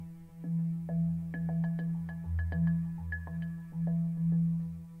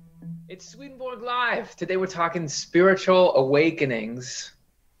It's Swedenborg Live. Today we're talking spiritual awakenings.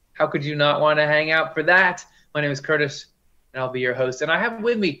 How could you not want to hang out for that? My name is Curtis, and I'll be your host. And I have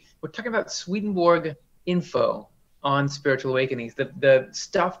with me, we're talking about Swedenborg info on spiritual awakenings, the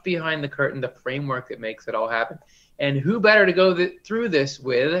stuff behind the curtain, the framework that makes it all happen. And who better to go through this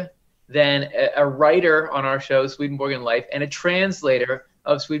with than a writer on our show, Swedenborg in Life, and a translator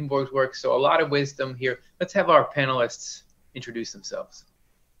of Swedenborg's work. So a lot of wisdom here. Let's have our panelists introduce themselves.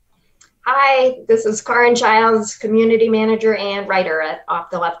 Hi, this is Karin Childs, community manager and writer at Off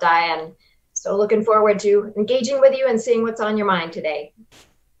the Left Eye, and so looking forward to engaging with you and seeing what's on your mind today.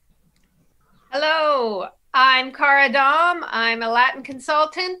 Hello, I'm Cara Dom. I'm a Latin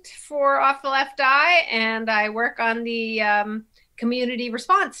consultant for Off the Left Eye, and I work on the community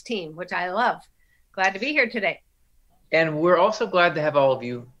response team, which I love. Glad to be here today. And we're also glad to have all of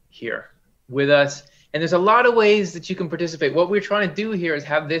you here with us. And there's a lot of ways that you can participate. What we're trying to do here is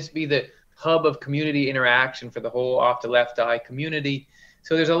have this be the hub of community interaction for the whole Off the Left Eye community.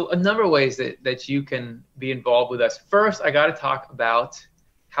 So there's a number of ways that you can be involved with us. First, I got to talk about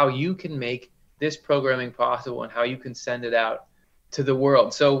how you can make this programming possible and how you can send it out to the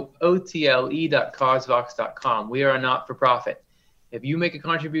world. So otle.causevox.com. We are a not-for-profit. If you make a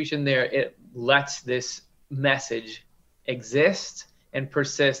contribution there, it lets this message exist and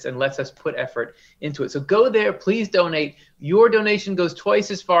persist and lets us put effort into it. So go there, please donate. Your donation goes twice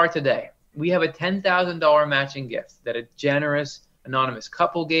as far today. We have a $10,000 matching gift that a generous anonymous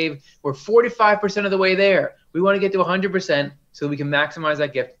couple gave. We're 45% of the way there. We want to get to 100% so we can maximize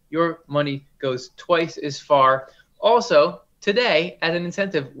that gift. Your money goes twice as far. Also, today, as an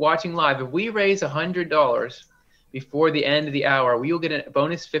incentive, watching live, if we raise $100 before the end of the hour, we will get a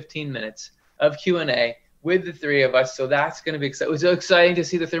bonus 15 minutes of Q&A with the three of us. So that's going to be exciting. It was so exciting to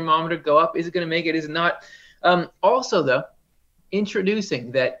see the thermometer go up. Is it going to make it? Is it not? Also, though,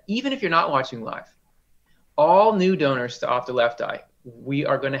 introducing that even if you're not watching live, all new donors to Off the Left Eye, we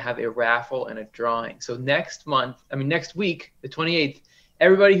are going to have a raffle and a drawing. So next week, the 28th,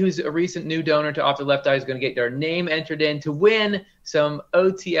 everybody who's a recent new donor to Off the Left Eye is going to get their name entered in to win some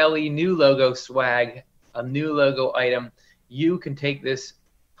OTLE new logo swag, a new logo item. You can take this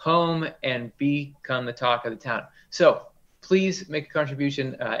home and become the talk of the town. So please make a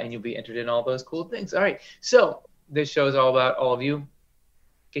contribution and you'll be entered in all those cool things. All right. So this show is all about all of you.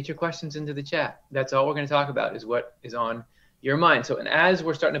 Get your questions into the chat. That's all we're going to talk about is what is on your mind. So, and as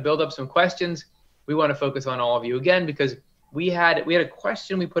we're starting to build up some questions, we want to focus on all of you again, because we had a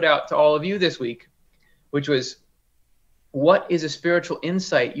question we put out to all of you this week, which was, what is a spiritual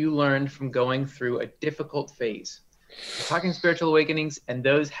insight you learned from going through a difficult phase? We're talking spiritual awakenings, and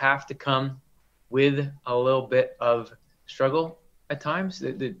those have to come with a little bit of struggle at times,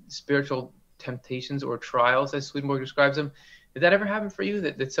 the spiritual temptations or trials, as Swedenborg describes them. Did that ever happen for you,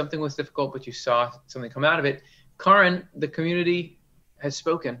 that something was difficult, but you saw something come out of it? Karin, the community has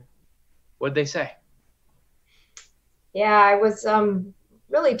spoken. What did they say? Yeah, I was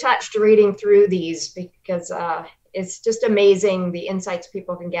really touched reading through these because it's just amazing the insights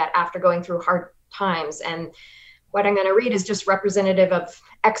people can get after going through hard times. And what I'm going to read is just representative of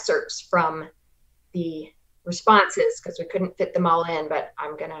excerpts from the responses, because we couldn't fit them all in, but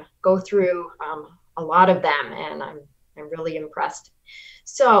I'm going to go through a lot of them, and I'm really impressed.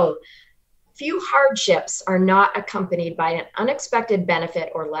 So, few hardships are not accompanied by an unexpected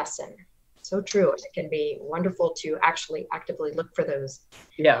benefit or lesson. So true. It can be wonderful to actually actively look for those.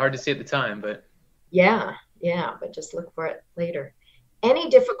 Yeah, hard to see at the time, but. Yeah, but just look for it later.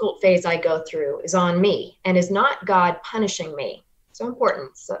 Any difficult phase I go through is on me and is not God punishing me. So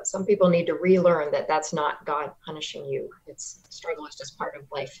important. So some people need to relearn that that's not God punishing you. Struggle is just part of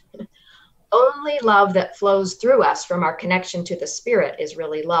life. Only love that flows through us from our connection to the Spirit is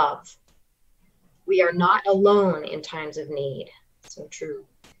really love. We are not alone in times of need. So true.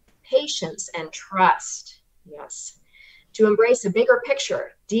 Patience and trust. Yes. To embrace a bigger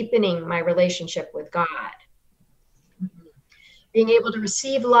picture, deepening my relationship with God. Being able to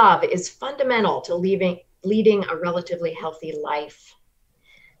receive love is fundamental to leading a relatively healthy life.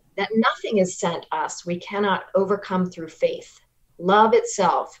 That nothing is sent us we cannot overcome through faith. Love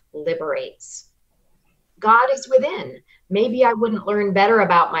itself liberates. God is within. Maybe I wouldn't learn better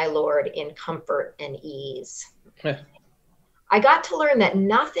about my Lord in comfort and ease. I got to learn that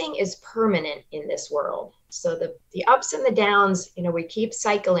nothing is permanent in this world. So the ups and the downs, we keep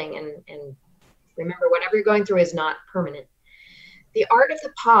cycling, and remember, whatever you're going through is not permanent. The art of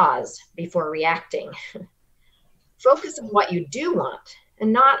the pause before reacting. Focus on what you do want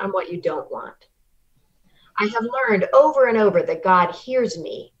and not on what you don't want. I have learned over and over that God hears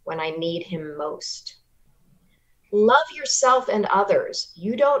me when I need him most. Love yourself and others.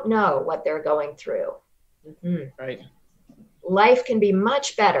 You don't know what they're going through. Mm-hmm. Right. Life can be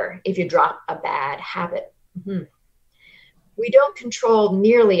much better if you drop a bad habit. Mm-hmm. We don't control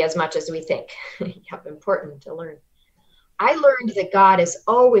nearly as much as we think. Yep, important to learn. I learned that God is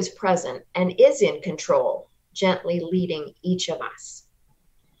always present and is in control, gently leading each of us.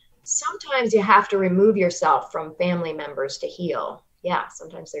 Sometimes you have to remove yourself from family members to heal. Yeah,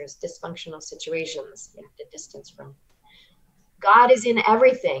 sometimes there's dysfunctional situations you have to distance from. God is in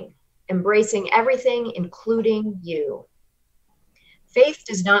everything, embracing everything, including you. Faith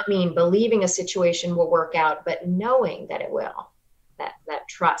does not mean believing a situation will work out, but knowing that it will. That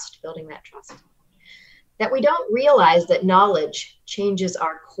trust, building that trust. That we don't realize that knowledge changes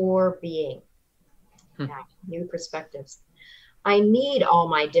our core being. Yeah, new perspectives. I need all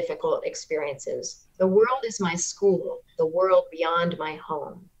my difficult experiences. The world is my school, the world beyond my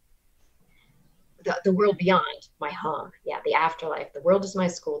home. The world beyond my home. Yeah, the afterlife. The world is my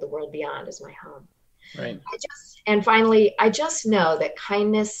school, the world beyond is my home. Right. And finally, I just know that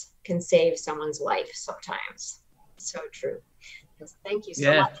kindness can save someone's life sometimes. So true. Thank you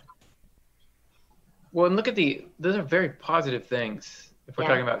so much. Well, and look at those are very positive things if we're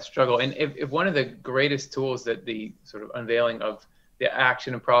talking about struggle. And if one of the greatest tools that the sort of unveiling of the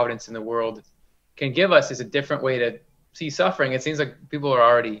action of providence in the world can give us is a different way to see suffering, it seems like people are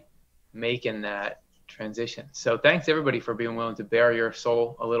already making that transition. So thanks everybody for being willing to bare your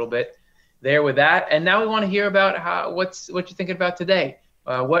soul a little bit there with that. And now we want to hear about what you're thinking about today.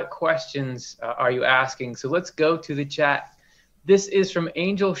 What questions are you asking? So let's go to the chat. This is from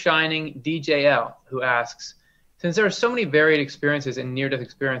Angel Shining DJL, who asks, since there are so many varied experiences and near-death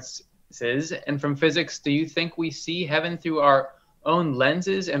experiences, and from physics, do you think we see heaven through our own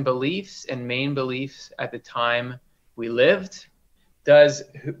lenses and beliefs and main beliefs at the time we lived? Does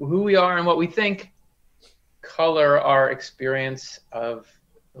who we are and what we think color our experience of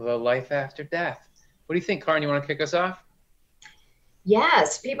the life after death? What do you think, Karin? You want to kick us off?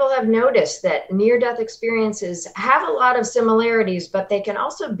 Yes, people have noticed that near-death experiences have a lot of similarities, but they can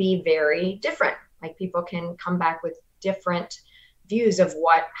also be very different. Like people can come back with different views of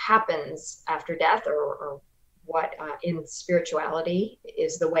what happens after death or what in spirituality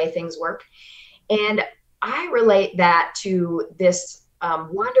is the way things work. And I relate that to this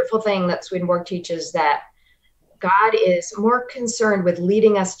wonderful thing that Swedenborg teaches, that God is more concerned with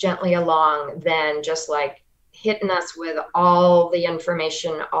leading us gently along than just like hitting us with all the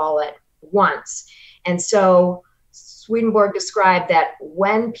information all at once. And so Swedenborg described that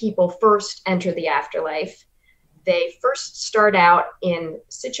when people first enter the afterlife, they first start out in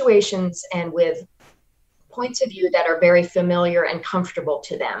situations and with points of view that are very familiar and comfortable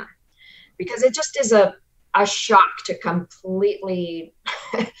to them, because it just is a shock to completely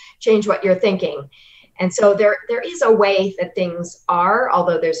change what you're thinking. And so there is a way that things are,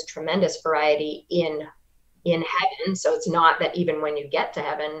 although there's tremendous variety in heaven. So it's not that even when you get to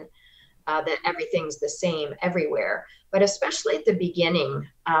heaven, that everything's the same everywhere. But especially at the beginning,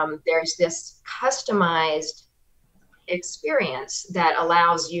 there's this customized experience that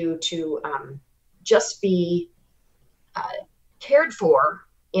allows you to just be cared for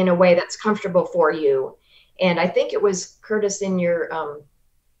in a way that's comfortable for you. And I think it was Curtis in your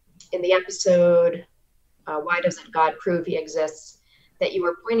in the episode, Why Doesn't God Prove He Exists, that you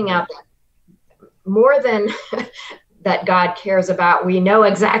were pointing out that more than that God cares about, we know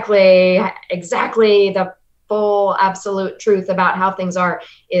exactly the full absolute truth about how things are,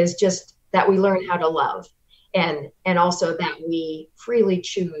 is just that we learn how to love, and also that we freely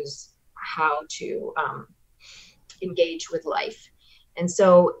choose how to engage with life. And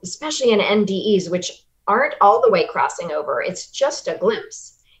so especially in NDEs, which aren't all the way crossing over, it's just a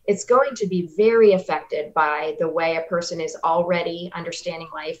glimpse. It's going to be very affected by the way a person is already understanding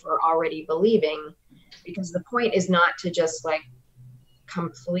life or already believing, because the point is not to just like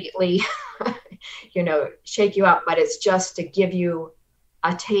completely, shake you up, but it's just to give you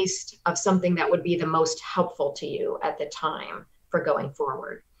a taste of something that would be the most helpful to you at the time for going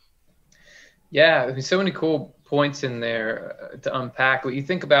forward. Yeah, there's so many cool points in there to unpack. What you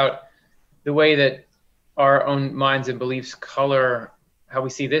think about the way that our own minds and beliefs color how we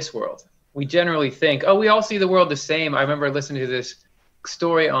see this world. We generally think, we all see the world the same. I remember listening to this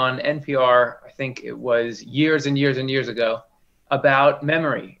story on NPR, I think it was years and years and years ago, about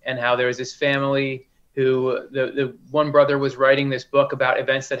memory and how there was this family who the one brother was writing this book about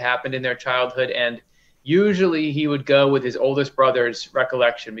events that happened in their childhood, and usually he would go with his oldest brother's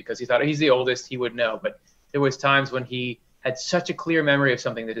recollection because he thought he's the oldest, he would know. But there was times when he had such a clear memory of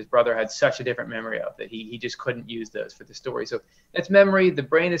something that his brother had such a different memory of that he just couldn't use those for the story. So that's memory. The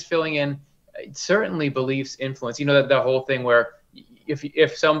brain is filling in. certainly beliefs influence. You know, that the whole thing where if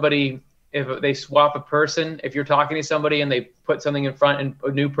they swap a person, if you're talking to somebody and they put something in front and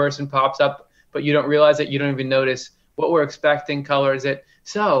a new person pops up, but you don't realize it, you don't even notice what we're expecting colors it.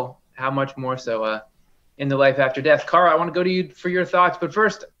 So how much more so in the life after death. Cara, I want to go to you for your thoughts, but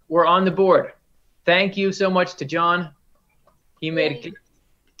first, we're on the board. Thank you so much to John. He made it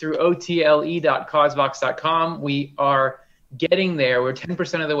through otle.causevox.com. We are getting there. We're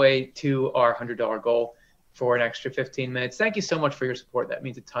 10% of the way to our $100 goal for an extra 15 minutes. Thank you so much for your support. That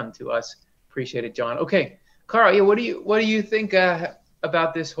means a ton to us. Appreciate it, John. Okay, Cara, what do you think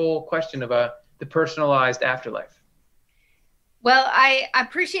about this whole question of the personalized afterlife? Well, I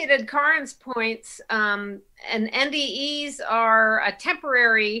appreciated Karin's points, and NDEs are a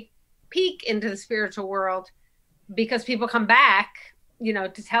temporary peek into the spiritual world because people come back,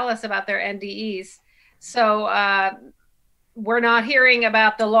 to tell us about their NDEs. So we're not hearing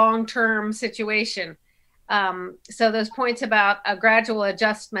about the long-term situation. So those points about a gradual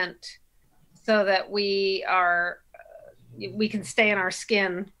adjustment so that we can stay in our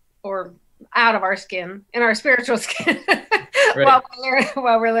skin or out of our skin, in our spiritual skin, right,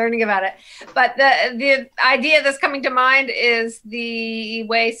 while we're learning about it. But the idea that's coming to mind is the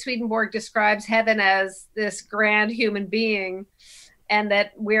way Swedenborg describes heaven as this grand human being, and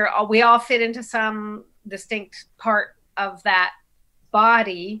that we all fit into some distinct part of that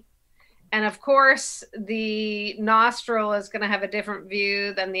body. And of course, the nostril is going to have a different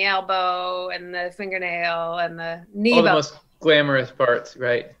view than the elbow and the fingernail and the knee. All the most glamorous parts,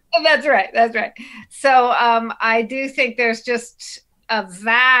 right? That's right. So I do think there's just a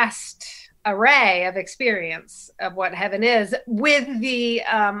vast array of experience of what heaven is, with the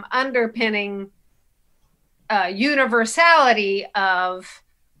underpinning universality of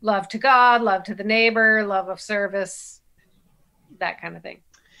love to God, love to the neighbor, love of service, that kind of thing.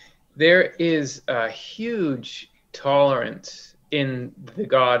 There is a huge tolerance in the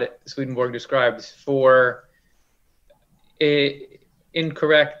God Swedenborg describes for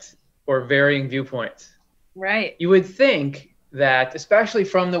incorrect or varying viewpoints. Right. You would think that, especially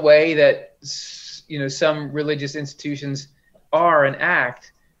from the way that some religious institutions are and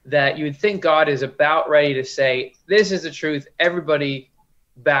act, that you would think God is about ready to say, this is the truth, everybody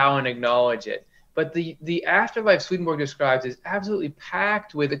bow and acknowledge it. But the afterlife Swedenborg describes is absolutely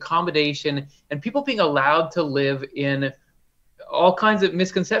packed with accommodation and people being allowed to live in all kinds of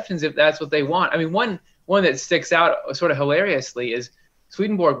misconceptions if that's what they want. I mean, one that sticks out sort of hilariously is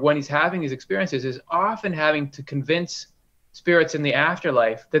Swedenborg, when he's having these experiences, is often having to convince spirits in the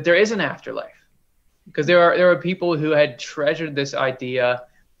afterlife that there is an afterlife. Because there are people who had treasured this idea.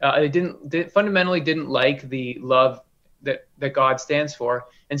 They fundamentally didn't like the love that God stands for.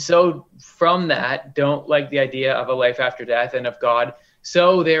 And so from that, don't like the idea of a life after death and of God.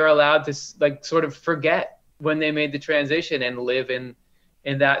 So they're allowed to sort of forget when they made the transition and live in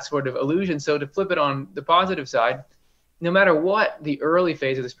that sort of illusion. So to flip it on the positive side, no matter what the early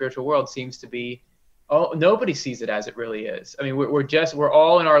phase of the spiritual world seems to be, nobody sees it as it really is. I mean, we're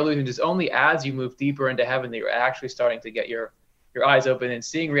all in our illusions. It's only as you move deeper into heaven that you're actually starting to get your eyes open and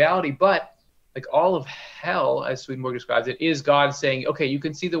seeing reality. But like all of hell, as Swedenborg describes it, is God saying, okay, you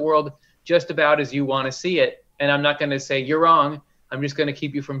can see the world just about as you want to see it. And I'm not going to say you're wrong. I'm just going to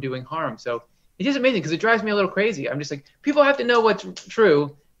keep you from doing harm. So it's just amazing because it drives me a little crazy. I'm just like, people have to know what's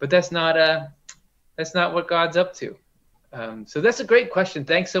true, but that's not what God's up to. So that's a great question.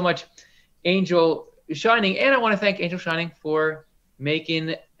 Thanks so much, Angel Shining. And I want to thank Angel Shining for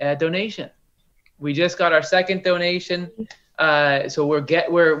making a donation. We just got our second donation. So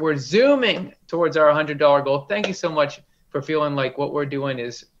we're zooming towards our $100 goal. Thank you so much for feeling like what we're doing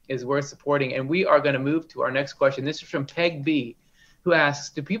is worth supporting. And we are going to move to our next question. This is from Peg B, who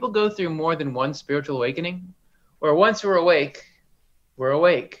asks, do people go through more than one spiritual awakening? Or once we're awake, we're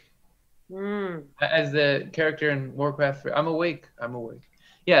awake? As the character in Warcraft, I'm awake.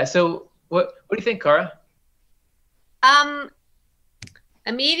 Yeah, so what do you think, Cara?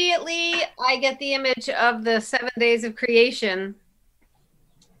 Immediately, I get the image of the 7 days of creation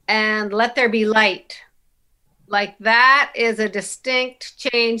and let there be light. Like that is a distinct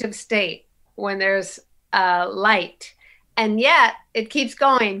change of state when there's light. And yet it keeps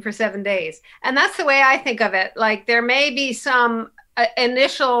going for 7 days. And that's the way I think of it. Like there may be some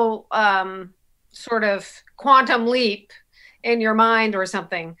initial sort of quantum leap in your mind or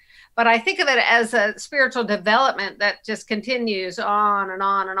something. But I think of it as a spiritual development that just continues on and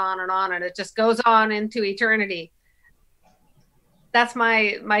on and on and on, and it just goes on into eternity. That's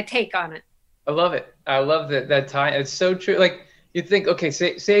my take on it. I love it. I love that time. It's so true. Like you think, okay,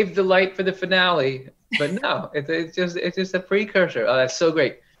 save the light for the finale, but no, it's just a precursor. Oh, that's so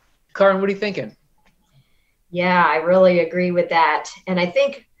great. Karin, what are you thinking? Yeah, I really agree with that. And I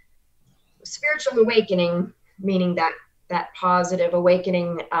think spiritual awakening, meaning that positive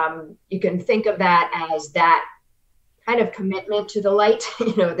awakening, you can think of that as that kind of commitment to the light,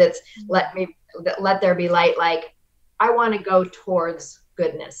 that's let there be light. Like, I want to go towards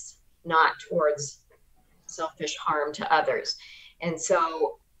goodness, not towards selfish harm to others. And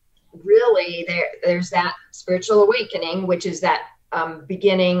so really there's that spiritual awakening, which is that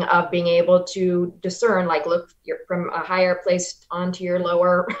beginning of being able to discern, like, look from a higher place onto your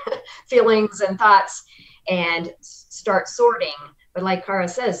lower feelings and thoughts and start sorting. But like Kara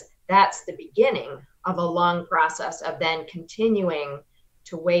says, that's the beginning of a long process of then continuing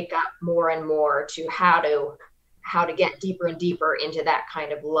to wake up more and more to how to get deeper and deeper into that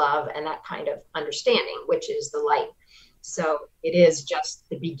kind of love and that kind of understanding, which is the light. So it is just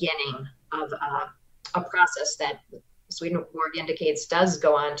the beginning of a process that Swedenborg indicates does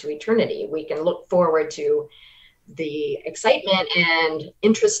go on to eternity. We can look forward to the excitement and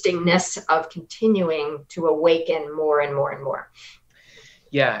interestingness of continuing to awaken more and more and more.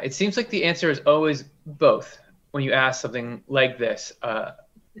 Yeah, it seems like the answer is always both when you ask something like this,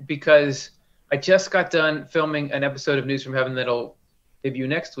 because I just got done filming an episode of News from Heaven that'll debut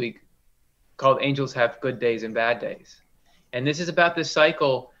next week called Angels Have Good Days and Bad Days. And this is about this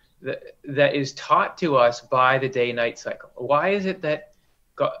cycle that is taught to us by the day-night cycle. Why is it that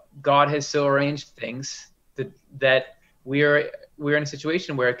God has so arranged things that we're in a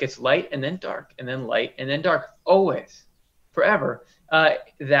situation where it gets light and then dark and then light and then dark, always, forever?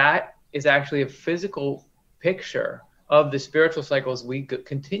 That is actually a physical picture of the spiritual cycles we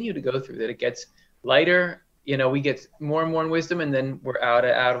continue to go through, that it gets lighter, we get more and more in wisdom, and then we're out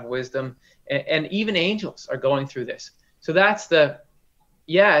of wisdom. And even angels are going through this. So that's the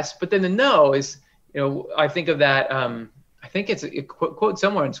yes, but then the no is, I think of that, I think it's a quote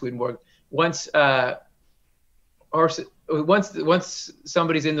somewhere in Swedenborg, once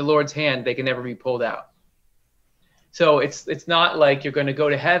somebody's in the Lord's hand, they can never be pulled out. So it's not like you're going to go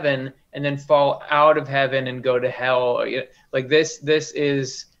to heaven and then fall out of heaven and go to hell. Like this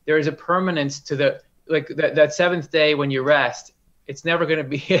is, there is a permanence to that seventh day when you rest. It's never going to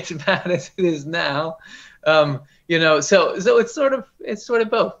be as bad as it is now. So it's sort of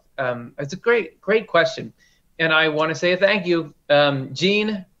both. It's a great question. And I want to say a thank you.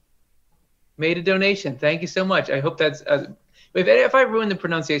 Jean made a donation. Thank you so much. I hope that's, if I ruin the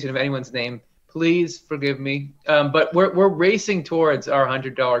pronunciation of anyone's name, please forgive me. But we're racing towards our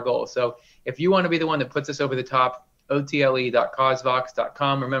 $100 goal. So if you want to be the one that puts us over the top,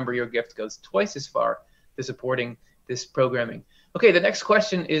 otle.causevox.com. Remember, your gift goes twice as far to supporting this programming. Okay, the next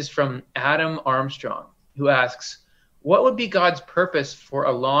question is from Adam Armstrong, who asks, what would be God's purpose for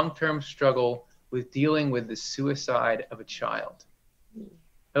a long-term struggle with dealing with the suicide of a child?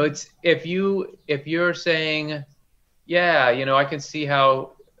 So it's if you're saying, yeah, I can see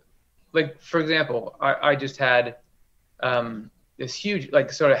how, like, for example, I just had this huge,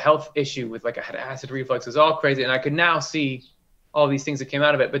 like, sort of health issue with, like, I had acid reflux. It was all crazy, and I could now see all these things that came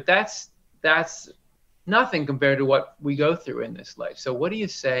out of it. But that's nothing compared to what we go through in this life. So what do you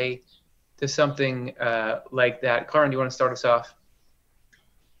say to something like that? Karin, do you want to start us off?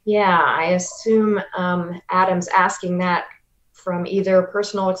 Yeah, I assume Adam's asking that from either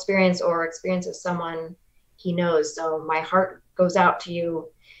personal experience or experience of someone he knows. So my heart goes out to you,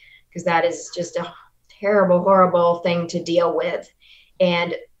 because that is just a terrible, horrible thing to deal with.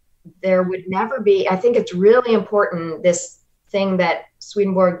 And there would never be, I think it's really important, this thing that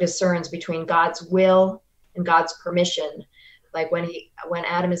Swedenborg discerns between God's will and God's permission. Like when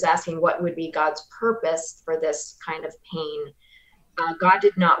Adam is asking what would be God's purpose for this kind of pain, God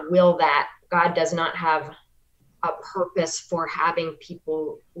did not will that. God does not have a purpose for having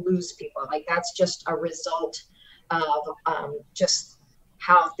people lose people. Like, that's just a result of just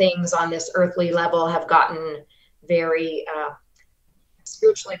how things on this earthly level have gotten very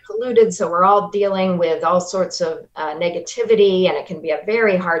spiritually polluted. So we're all dealing with all sorts of negativity, and it can be a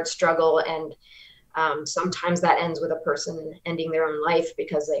very hard struggle. And sometimes that ends with a person ending their own life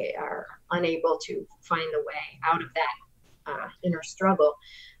because they are unable to find the way out of that inner struggle.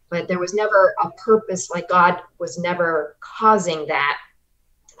 But there was never a purpose, like God was never causing that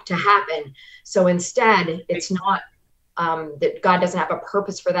to happen. So instead, it's not that God doesn't have a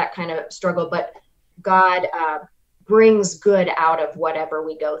purpose for that kind of struggle, but God brings good out of whatever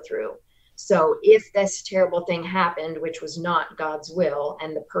we go through. So if this terrible thing happened, which was not God's will,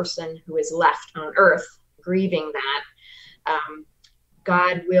 and the person who is left on earth grieving that,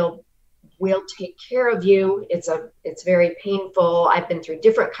 God will take care of you. It's very painful. I've been through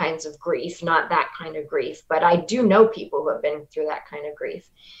different kinds of grief, not that kind of grief, but I do know people who have been through that kind of grief.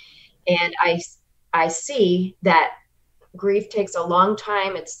 And I see that grief takes a long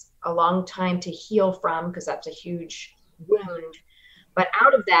time. It's a long time to heal from, because that's a huge wound. But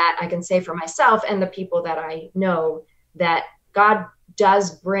out of that, I can say for myself and the people that I know that God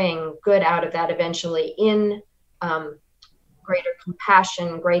does bring good out of that eventually, in greater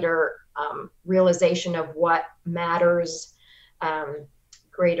compassion, greater realization of what matters,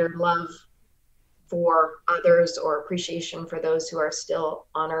 greater love for others, or appreciation for those who are still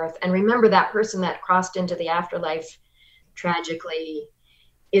on earth. And remember, that person that crossed into the afterlife tragically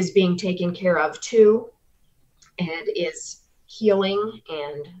is being taken care of too, and is healing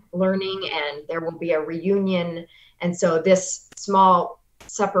and learning, and there will be a reunion. And so this small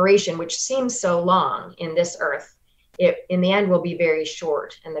separation, which seems so long in this earth, it in the end will be very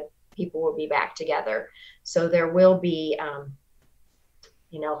short, and the people will be back together. So there will be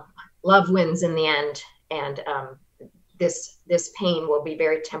love wins in the end, and this pain will be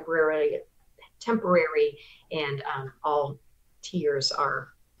very temporary, and all tears are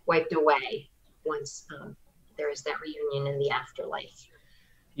wiped away once there is that reunion in the afterlife.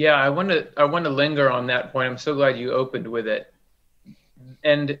 Yeah, I want to linger on that point. I'm so glad you opened with it,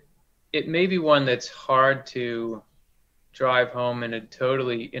 and it may be one that's hard to drive home in a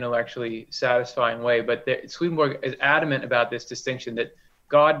totally intellectually satisfying way. But Swedenborg is adamant about this distinction that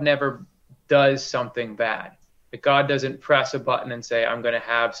God never does something bad. That God doesn't press a button and say, I'm going to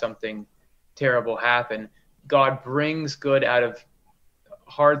have something terrible happen. God brings good out of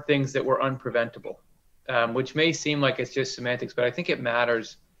hard things that were unpreventable, which may seem like it's just semantics, but I think it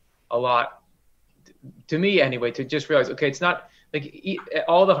matters a lot, to me anyway, to just realize, okay, it's not like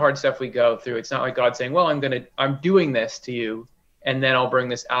all the hard stuff we go through. It's not like God saying, well, I'm doing this to you, and then I'll bring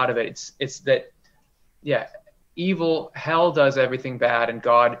this out of it. It's that, yeah, hell does everything bad, and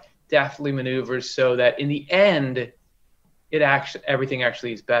God deftly maneuvers so that in the end, everything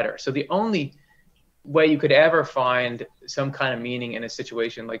actually is better. So the only way you could ever find some kind of meaning in a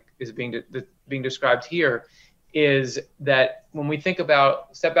situation like is being described here is that when we step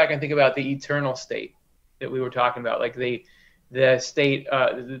back and think about the eternal state that we were talking about, like the state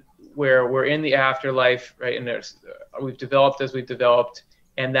where we're in the afterlife, right? And we've developed as we've developed,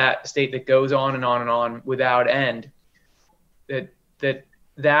 and that state that goes on and on and on without end,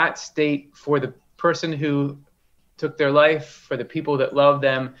 that state for the person who took their life, for the people that love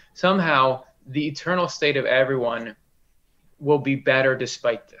them, somehow the eternal state of everyone will be better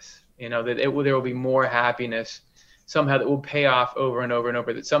despite this. That there will be more happiness somehow that will pay off over and over and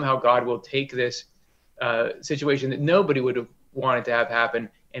over, that somehow God will take this situation that nobody would have wanted to have happen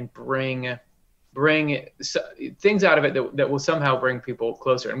and bring things out of it that will somehow bring people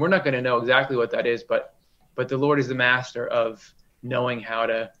closer. And we're not going to know exactly what that is, but the Lord is the master of knowing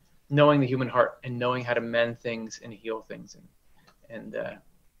the human heart and knowing how to mend things and heal things and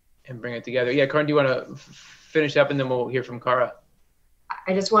bring it together. Yeah, Karin, do you want to finish up, and then we'll hear from Kara?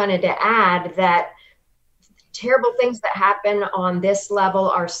 I just wanted to add that terrible things that happen on this level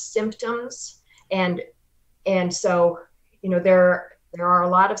are symptoms, and so there are a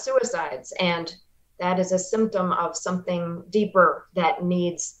lot of suicides, and that is a symptom of something deeper that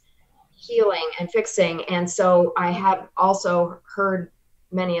needs healing and fixing. And so I have also heard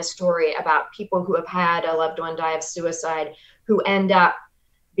many a story about people who have had a loved one die of suicide who end up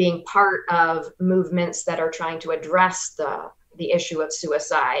being part of movements that are trying to address the issue of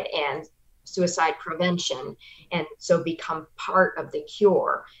suicide and suicide prevention, and so become part of the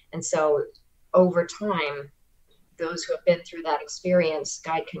cure. And so over time, those who have been through that experience,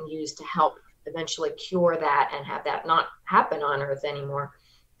 God can use to help eventually cure that and have that not happen on earth anymore.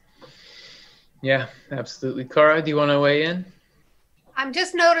 Yeah, absolutely. Kara, do you want to weigh in? I'm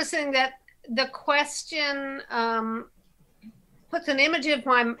just noticing that the question puts an image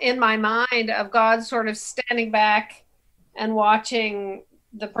in my mind of God sort of standing back and watching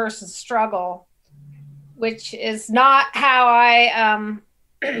the person struggle, which is not how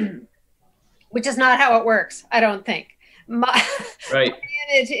which is not how it works, I don't think. My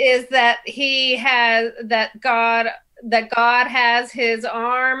image is that God has his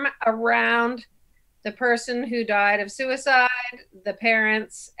arm around the person who died of suicide, the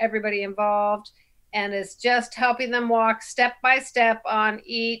parents, everybody involved, and is just helping them walk step by step on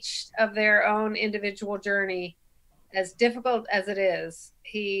each of their own individual journey. As difficult as it is,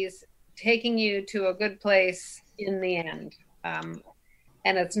 he's taking you to a good place in the end.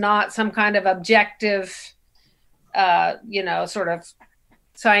 And it's not some kind of objective, sort of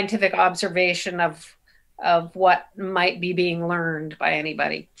scientific observation of what might be being learned by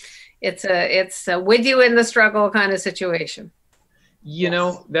anybody. It's a with you in the struggle kind of situation.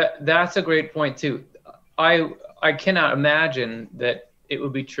 That's a great point too. I cannot imagine that it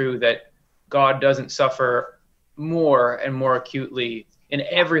would be true that God doesn't suffer more and more acutely in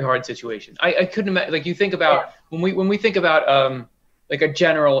every hard situation. I couldn't imagine, like, you think about when we think about like a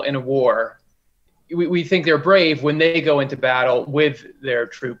general in a war, we think they're brave when they go into battle with their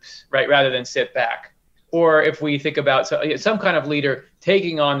troops, right, rather than sit back. Or if we think about some kind of leader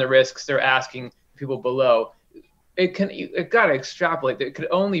taking on the risks they're asking people below, it got to extrapolate. It could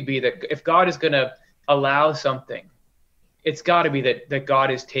only be that if God is going to allow something, it's got to be that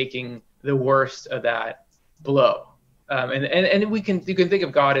God is taking the worst of that blow. And you can think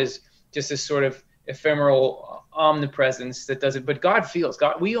of God as just this sort of ephemeral omnipresence that doesn't, but God feels.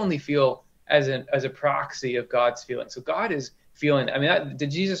 We only feel as a proxy of God's feeling. So God is feeling. I mean, the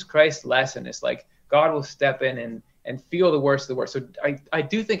Jesus Christ lesson is like God will step in and feel the worst of the worst. So I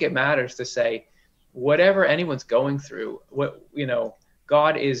do think it matters to say, whatever anyone's going through,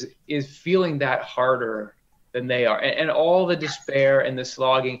 God is feeling that harder than they are, and all the despair and the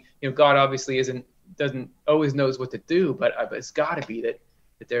slogging. God obviously doesn't always knows what to do, but it's got to be that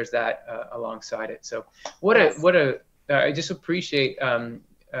there's that alongside it. So I just appreciate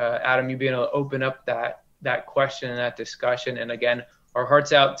Adam, you being able to open up that question and that discussion. And again, our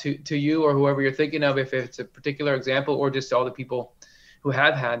hearts out to you or whoever you're thinking of, if it's a particular example or just all the people who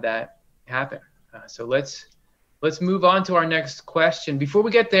have had that happen. So let's move on to our next question. Before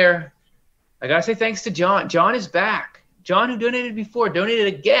we get there, I gotta say thanks to John. John is back. John, who donated before, donated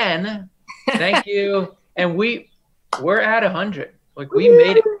again. Thank you. And we're at 100. Like, we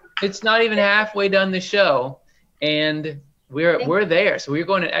made it. It's not even halfway done the show, and we're there. So we're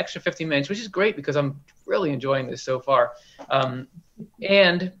going an extra 15 minutes, which is great because I'm really enjoying this so far.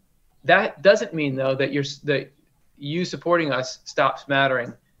 And that doesn't mean though that you supporting us stops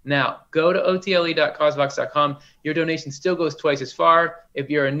mattering. Now, go to otle.causebox.com. Your donation still goes twice as far. If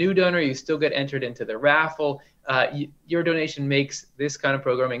you're a new donor, you still get entered into the raffle. Your donation makes this kind of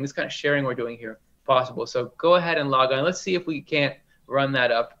programming, this kind of sharing we're doing here possible. So go ahead and log on. Let's see if we can't run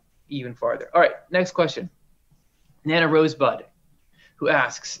that up even farther. All right, next question. Nana Rosebud, who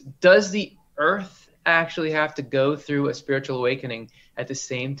asks, does the earth actually have to go through a spiritual awakening at the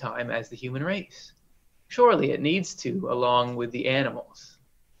same time as the human race? Surely it needs to, along with the animals.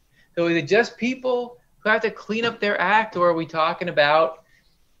 So is it just people who have to clean up their act, or are we talking about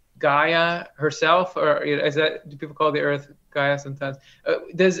Gaia herself, or do people call the earth Gaia sometimes?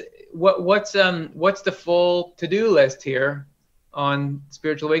 What's the full to-do list here on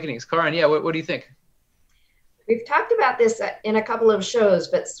spiritual awakenings? Karin, what do you think? We've talked about this in a couple of shows,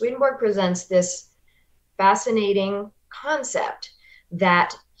 but Swedenborg presents this fascinating concept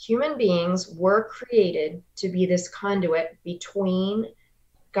that human beings were created to be this conduit between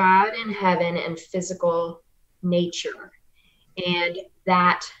God in heaven and physical nature. And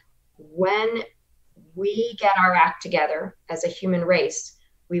that when we get our act together as a human race,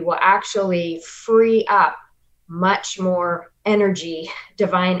 we will actually free up much more energy,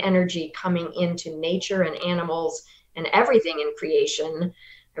 divine energy, coming into nature and animals and everything in creation.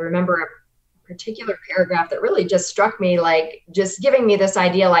 I remember a particular paragraph that really just struck me, like just giving me this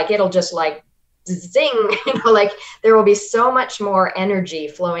idea, like it'll just like zing, like there will be so much more energy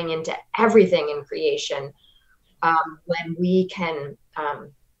flowing into everything in creation when we can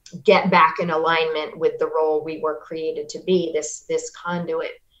get back in alignment with the role we were created to be, this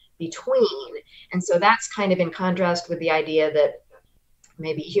conduit between. And so that's kind of in contrast with the idea that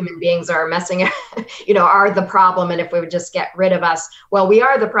maybe human beings are are the problem, and if we would just get rid of us, well, we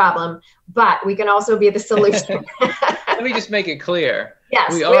are the problem, but we can also be the solution. Let me just make it clear.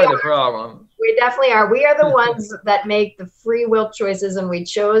 Yes, we are the problem. We definitely are. We are the ones that make the free will choices, and we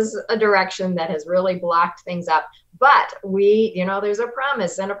chose a direction that has really blocked things up. But there's a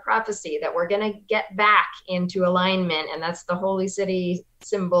promise and a prophecy that we're going to get back into alignment, and that's the holy city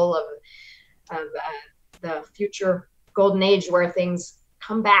symbol of the future golden age, where things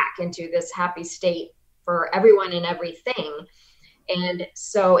come back into this happy state for everyone and everything. And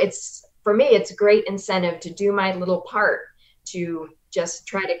so for me, it's a great incentive to do my little part, to just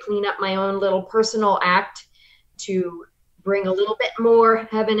try to clean up my own little personal act, to bring a little bit more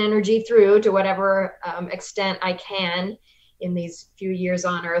heaven energy through to whatever extent I can in these few years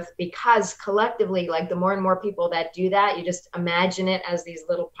on earth, because collectively, like the more and more people that do that, you just imagine it as these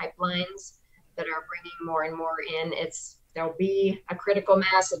little pipelines that are bringing more and more in. There'll be a critical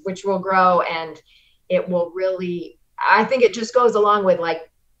mass of which will grow, and it will really, I think it just goes along with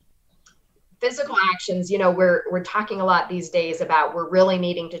like physical actions. We're talking a lot these days about we're really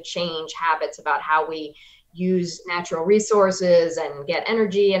needing to change habits about how we use natural resources and get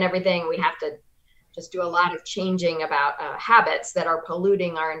energy and everything. We have to just do a lot of changing about habits that are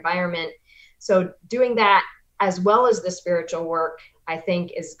polluting our environment. So doing that as well as the spiritual work, I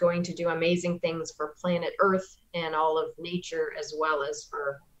think is going to do amazing things for planet Earth and all of nature, as well as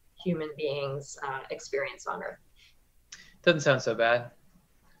for human beings' experience on Earth. Doesn't sound so bad.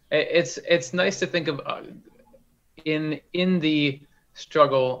 It's nice to think of in the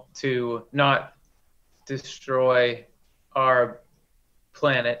struggle to not destroy our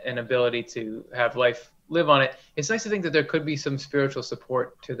planet and ability to have life live on it. It's nice to think that there could be some spiritual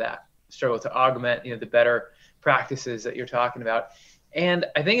support to that struggle to augment, the better practices that you're talking about. And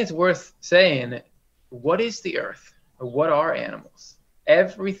I think it's worth saying, what is the earth? Or what are animals?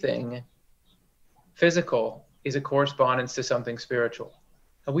 Everything physical is a correspondence to something spiritual.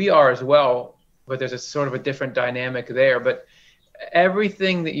 And we are as well, but there's a sort of a different dynamic there. But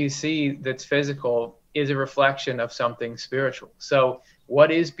everything that you see that's physical is a reflection of something spiritual. So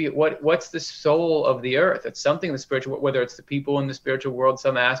what's the soul of the earth? It's something in the spiritual, whether it's the people in the spiritual world,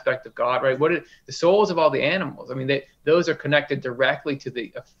 some aspect of God, right? What are the souls of all the animals? I mean, those are connected directly to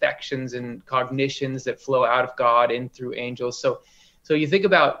the affections and cognitions that flow out of God and through angels. So you think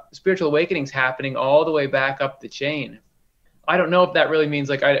about spiritual awakenings happening all the way back up the chain. I don't know if that really means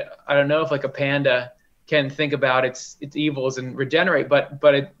I don't know if like a panda can think about its evils and regenerate, but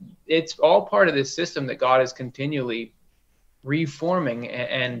it's all part of this system that God is continually reforming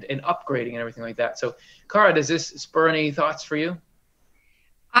and upgrading and everything like that. So, Cara, does this spur any thoughts for you?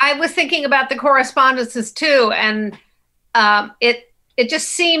 I was thinking about the correspondences too, and it just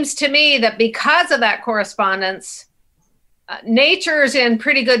seems to me that because of that correspondence, nature's in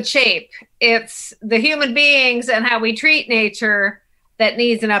pretty good shape. It's the human beings and how we treat nature that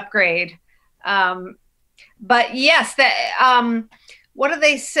needs an upgrade. But yes, what do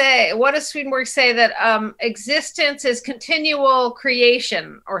they say? What does Swedenborg say? That existence is continual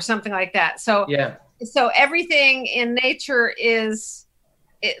creation or something like that. So yeah. So everything in nature is,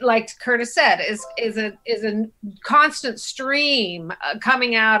 like Curtis said, is a constant stream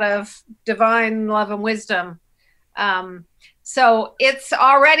coming out of divine love and wisdom. So it's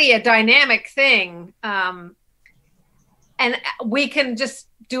already a dynamic thing. And we can just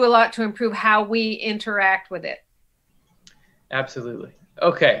do a lot to improve how we interact with it. Absolutely.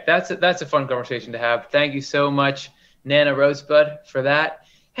 Okay, that's a fun conversation to have. Thank you so much, Nana Rosebud, for that.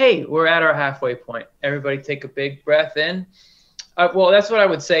 Hey, we're at our halfway point. Everybody take a big breath in. Well, that's what I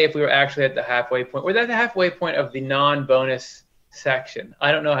would say if we were actually at the halfway point. We're at the halfway point of the non-bonus section.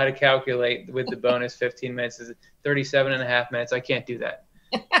 I don't know how to calculate with the bonus 15 minutes. Is it 37 and a half minutes? I can't do that.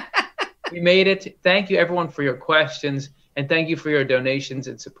 We made it. Thank you, everyone, for your questions. And thank you for your donations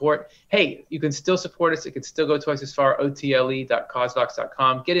and support. Hey, you can still support us. It can still go twice as far,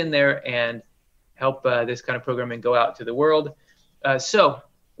 otle.causevox.com. Get in there and help this kind of programming go out to the world. So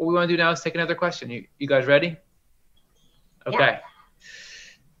what we want to do now is take another question. You guys ready? Okay. Yeah.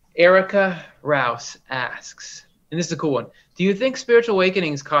 Erica Rouse asks, and this is a cool one, do you think spiritual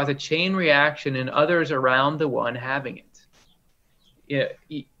awakenings cause a chain reaction in others around the one having it?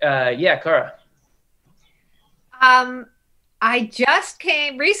 Yeah, Cara. I just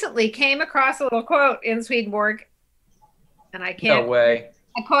recently came across a little quote in Swedenborg, and I can't. No way.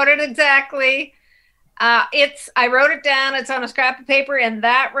 I quoted exactly. I wrote it down. It's on a scrap of paper in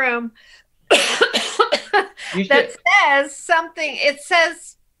that room. That says something. It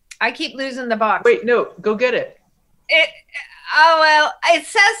says, I keep losing the box. Wait, no, go get it. It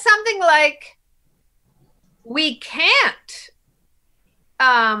says something like, we can't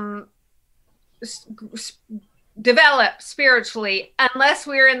develop spiritually unless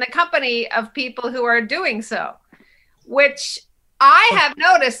we're in the company of people who are doing so, which I have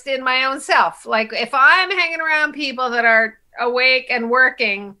noticed in my own self. Like if I'm hanging around people that are awake and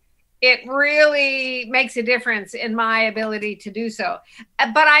working, it really makes a difference in my ability to do so.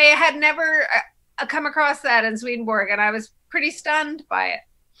 But I had never come across that in Swedenborg, and I was pretty stunned by it.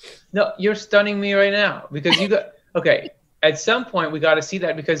 No, you're stunning me right now, because you got, okay, at some point we got to see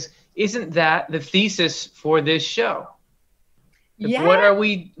that, because isn't that the thesis for this show? Yeah. What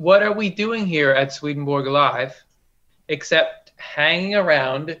are we doing here at Swedenborg Live except hanging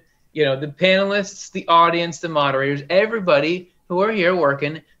around, the panelists, the audience, the moderators, everybody who are here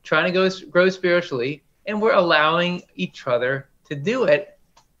working, trying to grow spiritually, and we're allowing each other to do it.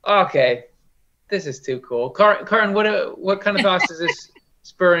 Okay, this is too cool. Karin, what kind of thoughts is this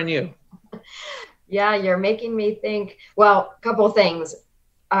spurring you? Yeah, you're making me think. Well, a couple of things.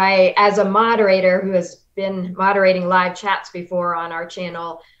 As a moderator who has been moderating live chats before on our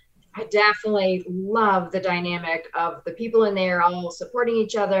channel, I definitely love the dynamic of the people in there all supporting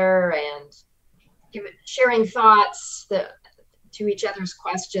each other and sharing thoughts to each other's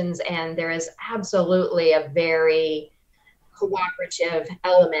questions. And there is absolutely a very cooperative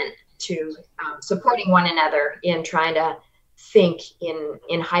element to supporting one another in trying to think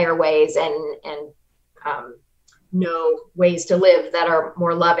in higher ways and know ways to live that are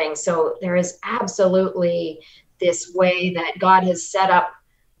more loving. So there is absolutely this way that God has set up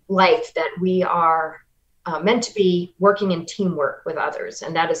life, that we are meant to be working in teamwork with others.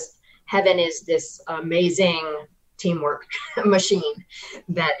 And that is, heaven is this amazing teamwork machine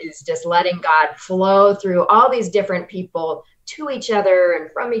that is just letting God flow through all these different people to each other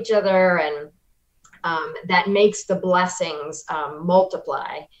and from each other. And that makes the blessings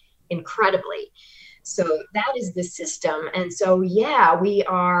multiply incredibly. So that is the system. And so, yeah, we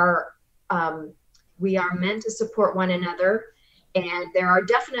are meant to support one another. And there are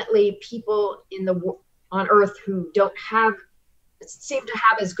definitely people on earth who don't seem to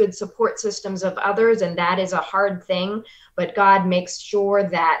have as good support systems of others. And that is a hard thing, but God makes sure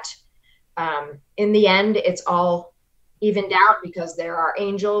that in the end, it's all evened out, because there are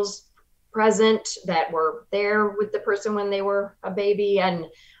angels present that were there with the person when they were a baby and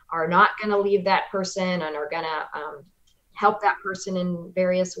are not going to leave that person, and are going to help that person in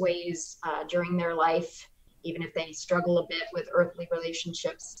various ways during their life, even if they struggle a bit with earthly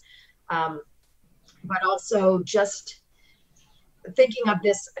relationships. But also just thinking of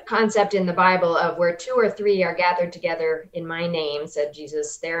this concept in the Bible of where 2 or 3 are gathered together in my name, said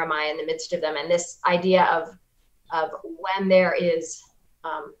Jesus, there am I in the midst of them. And this idea of when there is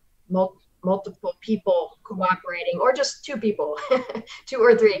multiple people cooperating, or just 2 people, 2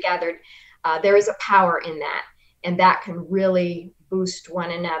 or 3 gathered, there is a power in that. And that can really boost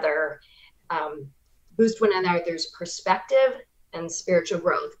one another's perspective and spiritual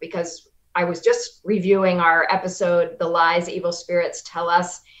growth. Because I was just reviewing our episode, The Lies Evil Spirits Tell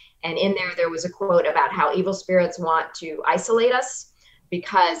Us. And in there was a quote about how evil spirits want to isolate us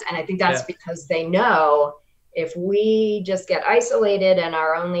and I think that's because they know if we just get isolated and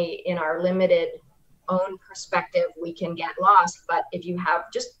are only in our limited own perspective, we can get lost. But if you have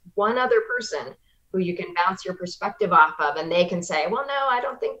just one other person who you can bounce your perspective off of, and they can say, well, no, I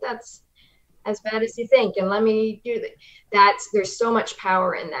don't think that's as bad as you think, and let me do that. There's so much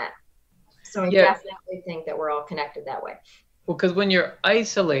power in that. So I definitely think that we're all connected that way. Well, because when you're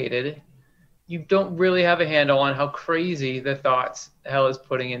isolated, you don't really have a handle on how crazy the thoughts hell is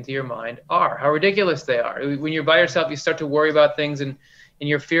putting into your mind are, how ridiculous they are. When you're by yourself, you start to worry about things, and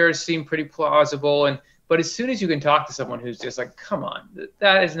your fears seem pretty plausible. But as soon as you can talk to someone who's just like, come on,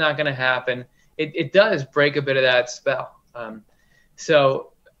 that is not going to happen, it does break a bit of that spell.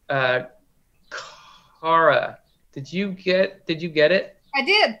 Cara, did you get it? I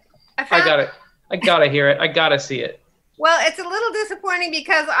did. I got it. I gotta hear it. I gotta see it. Well, it's a little disappointing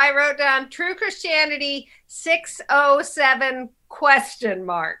because I wrote down True Christianity 607 ?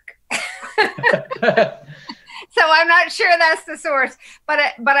 So I'm not sure that's the source, but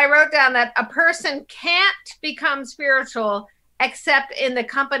I wrote down that a person can't become spiritual except in the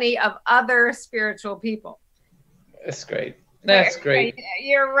company of other spiritual people. That's great. That's great.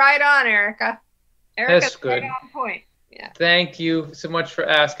 You're right on, Erica. That's good. Right on point. Yeah. Thank you so much for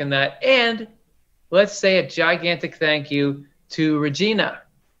asking that. And let's say a gigantic thank you to Regina.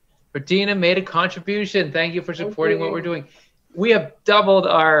 Regina made a contribution. Thank you for supporting what we're doing. We have doubled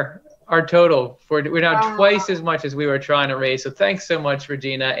our total. We're now twice as much as we were trying to raise. So thanks so much,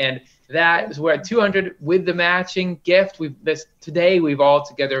 Regina. And we're at 200 with the matching gift. Today we've all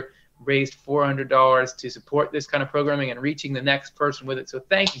together raised $400 to support this kind of programming and reaching the next person with it. So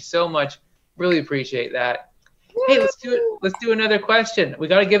thank you so much. Really appreciate that. Hey, let's do it. Let's do another question. We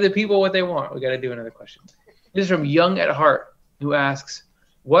got to give the people what they want. We got to do another question. This is from Young at Heart, who asks,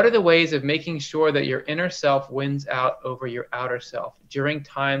 what are the ways of making sure that your inner self wins out over your outer self during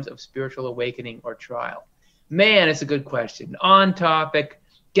times of spiritual awakening or trial? Man, it's a good question. On topic,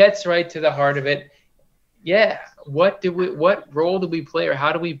 gets right to the heart of it. Yeah, what role do we play, or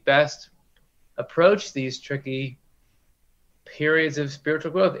how do we best approach these tricky periods of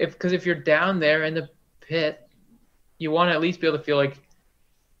spiritual growth? Because if you're down there in the pit, you want to at least be able to feel like,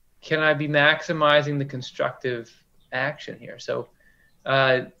 can I be maximizing the constructive action here? So,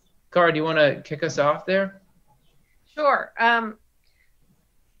 Cara, do you want to kick us off there? Sure.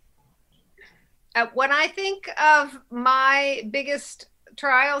 When I think of my biggest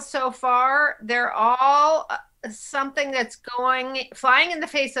trials so far, they're all something that's flying in the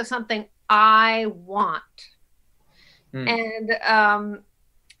face of something I want. And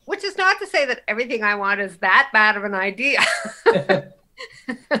which is not to say that everything I want is that bad of an idea.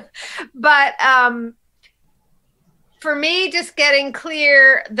 But for me, just getting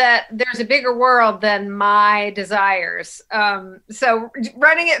clear that there's a bigger world than my desires. So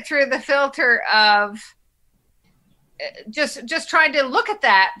running it through the filter of, just trying to look at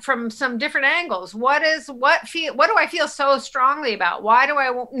that from some different angles. What do I feel so strongly about? Why do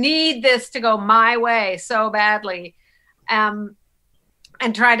I need this to go my way so badly?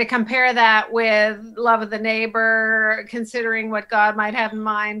 And try to compare that with love of the neighbor, considering what God might have in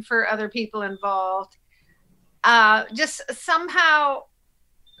mind for other people involved. Just somehow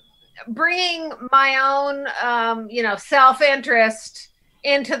bringing my own, self-interest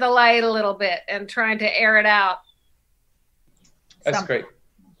into the light a little bit and trying to air it out. That's great.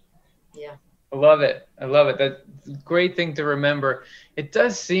 Yeah. I love it. That's a great thing to remember. It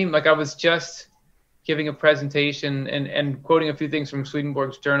does seem like I was just giving a presentation and quoting a few things from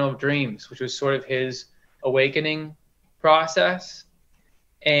Swedenborg's Journal of Dreams, which was sort of his awakening process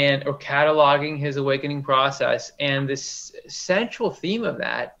or cataloging his awakening process. And this central theme of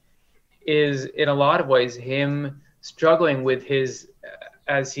that is, in a lot of ways, him struggling with his,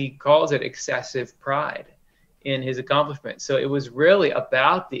 as he calls it, excessive pride in his accomplishment. So it was really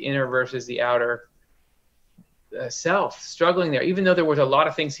about the inner versus the outer self, struggling there, even though there was a lot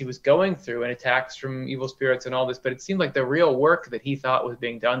of things he was going through and attacks from evil spirits and all this. But it seemed like the real work that he thought was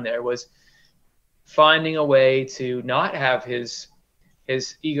being done there was finding a way to not have his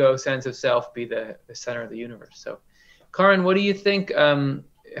ego sense of self be the center of the universe. So, Karin, what do you think?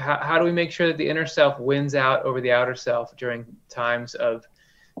 How do we make sure that the inner self wins out over the outer self during times of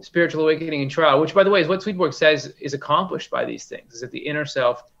spiritual awakening and trial, which, by the way, is what Swedenborg says is accomplished by these things, is that the inner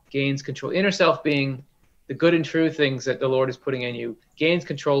self gains control. Inner self being the good and true things that the Lord is putting in you, gains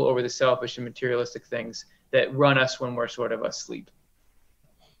control over the selfish and materialistic things that run us when we're sort of asleep.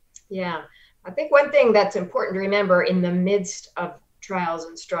 Yeah. I think one thing that's important to remember in the midst of trials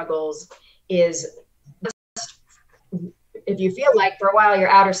and struggles is, if you feel like for a while your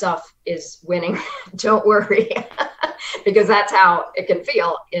outer self is winning, don't worry, because that's how it can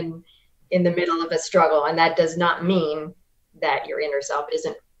feel in the middle of a struggle. And that does not mean that your inner self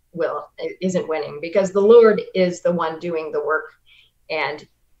isn't winning, because the Lord is the one doing the work. And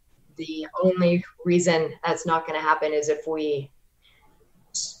the only reason that's not going to happen is if we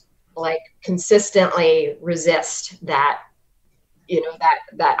consistently resist that,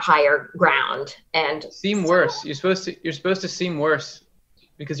 that higher ground and seem worse. You're supposed to seem worse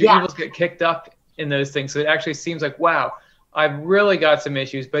because your evils get kicked up in those things. So it actually seems like, wow, I've really got some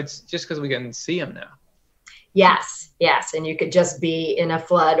issues, but it's just because we can see them now. Yes. And you could just be in a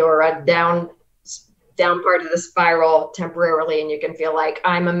flood or a down part of the spiral temporarily, and you can feel like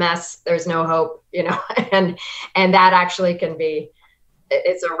I'm a mess. There's no hope, and that actually can be,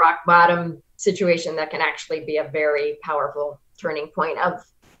 it's a rock bottom situation that can actually be a very powerful turning point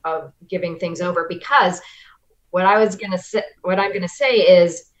of giving things over. Because what I'm going to say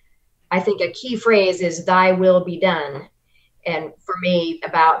is, I think a key phrase is "Thy will be done," and for me,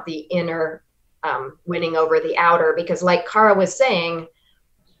 about the inner winning over the outer. Because, like Kara was saying,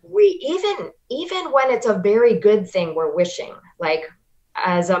 we even when it's a very good thing, we're wishing, like,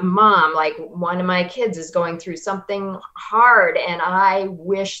 as a mom, like one of my kids is going through something hard and I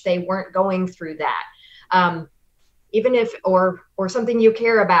wish they weren't going through that. Even if, or something you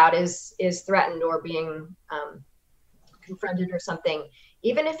care about is threatened or being confronted or something,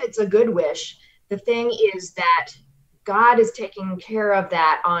 even if it's a good wish, the thing is that God is taking care of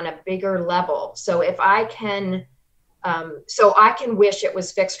that on a bigger level. So if I can, I can wish it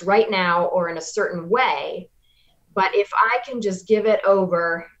was fixed right now or in a certain way. But if I can just give it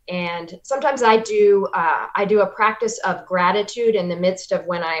over, and sometimes I do a practice of gratitude in the midst of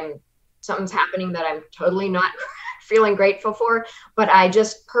when something's happening that I'm totally not feeling grateful for, but I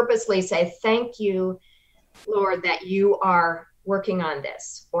just purposely say, thank you, Lord, that you are working on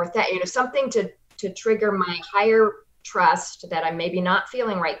this, or that, something to trigger my higher trust that I'm maybe not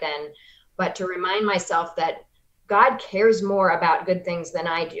feeling right then, but to remind myself that God cares more about good things than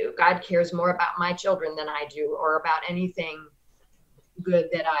I do. God cares more about my children than I do, or about anything good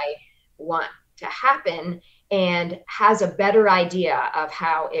that I want to happen, and has a better idea of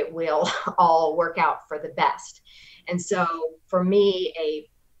how it will all work out for the best. And so for me,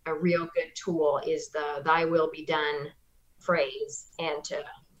 a real good tool is the "Thy will be done" phrase, and to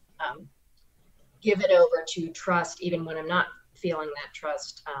give it over to trust, even when I'm not feeling that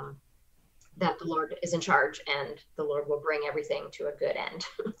trust, that the Lord is in charge and the Lord will bring everything to a good end.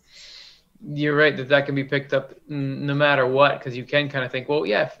 You're right that can be picked up no matter what, because you can kind of think, well,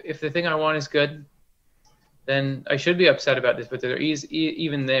 yeah, if the thing I want is good, then I should be upset about this, but there is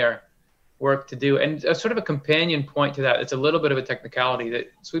even there work to do. And a sort of a companion point to that, it's a little bit of a technicality,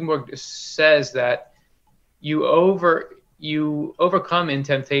 that Swedenborg says that you overcome in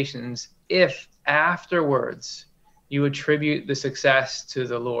temptations if afterwards you attribute the success to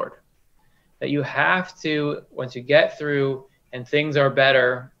the Lord. that you have to, once you get through and things are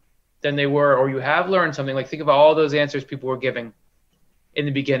better than they were, or you have learned something, like think of all those answers people were giving in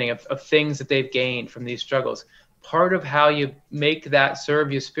the beginning of things that they've gained from these struggles. Part of how you make that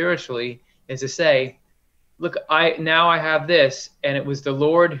serve you spiritually is to say, look, now I have this, and it was the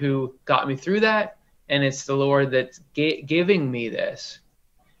Lord who got me through that, and it's the Lord that's giving me this.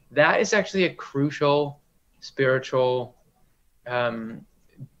 That is actually a crucial spiritual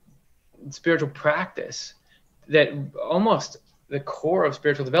practice, that almost the core of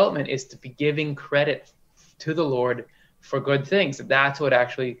spiritual development is to be giving credit to the Lord for good things. That's what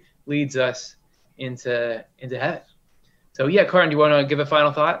actually leads us into heaven. So yeah, Karin, do you want to give a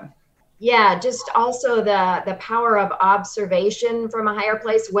final thought? Yeah, just also the power of observation from a higher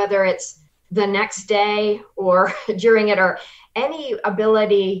place, whether it's the next day or during it, or any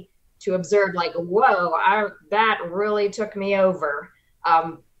ability to observe, like, whoa, that really took me over.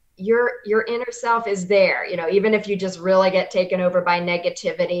 Your inner self is there, even if you just really get taken over by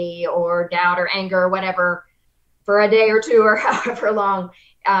negativity or doubt or anger or whatever for a day or two or however long.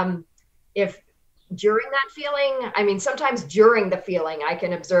 If during that feeling, sometimes during the feeling, I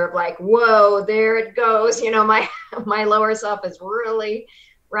can observe, like, whoa, there it goes. My lower self is really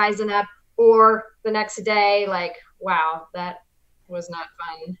rising up. Or the next day, like, wow, that was not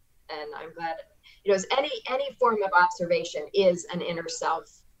fun. And I'm glad, any form of observation is an inner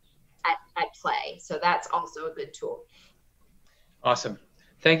self at play. So that's also a good tool. Awesome.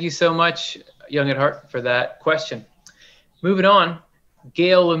 Thank you so much, Young at Heart, for that question. Moving on,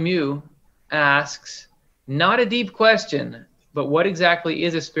 Gail Lemieux asks, not a deep question, but what exactly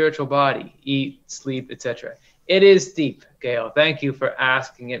is a spiritual body? Eat, sleep, etc. It is deep, Gail. Thank you for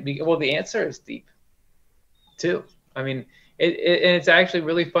asking it. Well, the answer is deep, too. And it's actually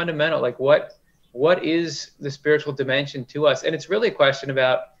really fundamental. Like, what is the spiritual dimension to us? And it's really a question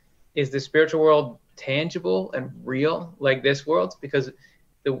about, is the spiritual world tangible and real like this world? Because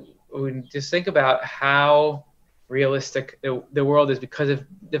just think about how realistic the world is, because of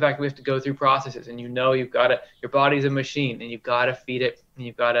the fact that we have to go through processes, and your body's a machine, and you've got to feed it, and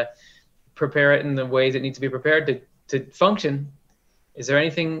you've got to prepare it in the ways it needs to be prepared to function. Is there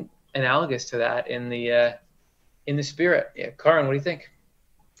anything analogous to that in the spirit? Yeah, Karin, what do you think?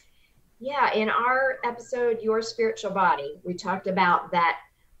 Yeah, in our episode, Your Spiritual Body, we talked about that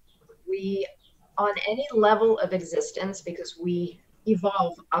we, on any level of existence, because we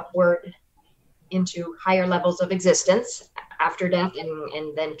evolve upward into higher levels of existence after death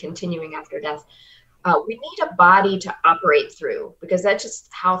and then continuing after death, we need a body to operate through, because that's just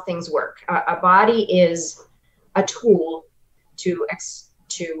how things work. A body is a tool to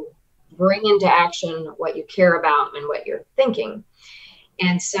bring into action what you care about and what you're thinking.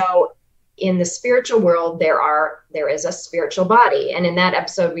 And so in the spiritual world, there is a spiritual body. And in that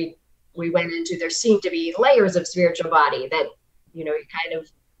episode, we went into, there seem to be layers of spiritual body that, you kind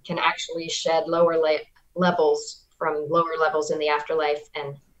of can actually shed lower levels from lower levels in the afterlife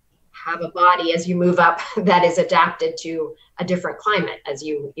and have a body as you move up that is adapted to a different climate as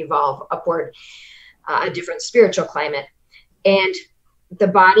you evolve upward, a different spiritual climate. And the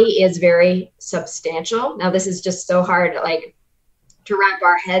body is very substantial. Now, this is just so hard, like, to wrap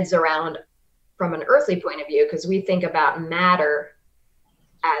our heads around from an earthly point of view, because we think about matter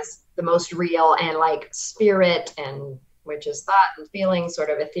as the most real, and like spirit, and which is thought and feeling, sort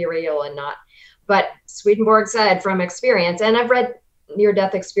of ethereal and not. But Swedenborg said from experience, and I've read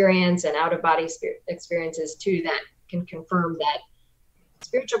near-death experience and out-of-body experiences too, that can confirm that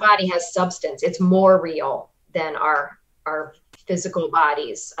spiritual body has substance. It's more real than our physical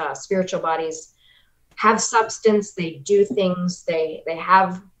bodies. Spiritual bodies have substance. They do things. They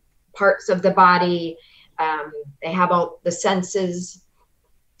have parts of the body. They have all the senses,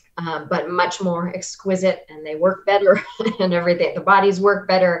 but much more exquisite, and they work better and everything. The bodies work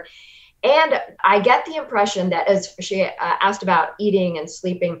better. And I get the impression that, as she asked about eating and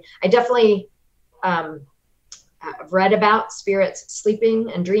sleeping, I definitely have read about spirits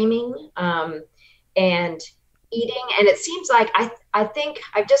sleeping and dreaming and eating. And it seems like I think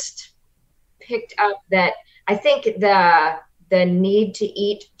I've just picked up that I think the need to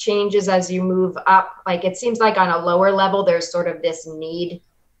eat changes as you move up. Like, it seems like on a lower level, there's sort of this need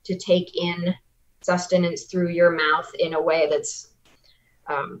to take in sustenance through your mouth in a way that's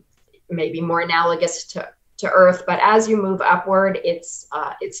maybe more analogous to earth. But as you move upward, it's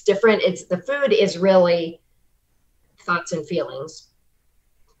different. The food is really thoughts and feelings.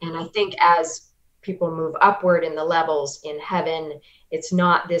 And I think as people move upward in the levels in heaven, it's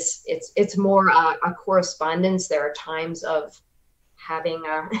not this, it's more a correspondence. There are times of having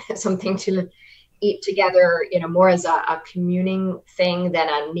something to eat together, more as a communing thing than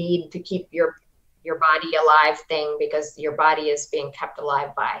a need to keep your body alive thing, because your body is being kept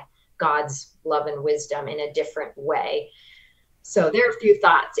alive by God's love and wisdom in a different way. So there are a few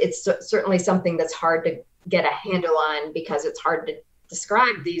thoughts. It's certainly something that's hard to get a handle on, because it's hard to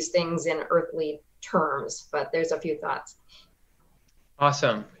describe these things in earthly terms, but there's a few thoughts.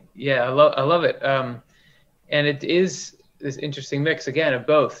 Awesome. Yeah, I love it. And it is this interesting mix, again, of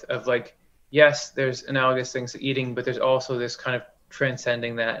both, of like, yes, there's analogous things to eating, but there's also this kind of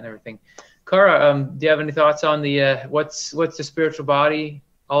transcending that and everything. Cara, do you have any thoughts on the what's the spiritual body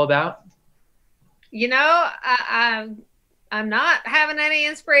all about? I'm not having any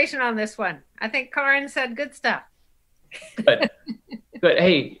inspiration on this one. I think Karin said good stuff. Good. Good.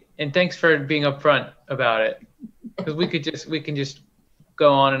 Hey, and thanks for being upfront about it, because we can just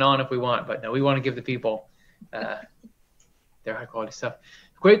go on and on if we want, but no, we want to give the people their high quality stuff.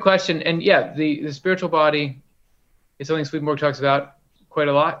 Great question. And yeah, the spiritual body is something Swedenborg talks about quite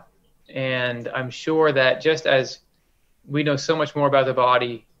a lot. And I'm sure that just as we know so much more about the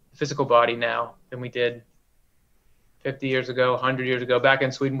body, the physical body now, than we did 50 years ago, 100 years ago, back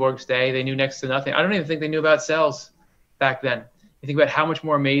in Swedenborg's day, they knew next to nothing. I don't even think they knew about cells back then. You think about how much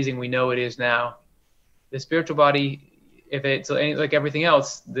more amazing we know it is now. The spiritual body, if it's like everything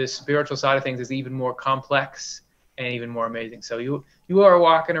else, the spiritual side of things is even more complex and even more amazing. So you are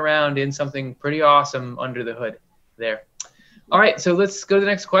walking around in something pretty awesome under the hood there. All right, so let's go to the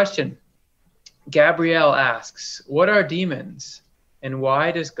next question. Gabrielle asks, what are demons, and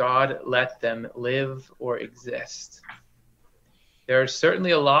why does God let them live or exist? There are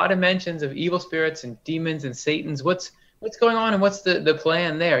certainly a lot of mentions of evil spirits and demons and Satans. What's going on, and what's the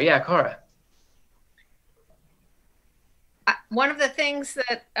plan there? Yeah, Cara. One of the things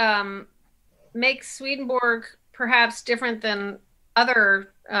that makes Swedenborg perhaps different than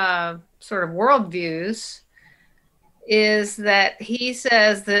other sort of worldviews is that he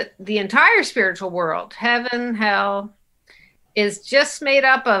says that the entire spiritual world, heaven, hell, is just made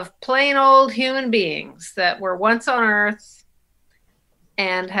up of plain old human beings that were once on earth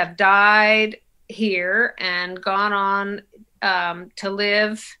and have died here and gone on to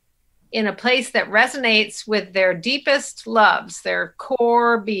live in a place that resonates with their deepest loves, their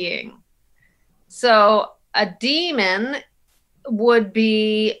core being. So a demon would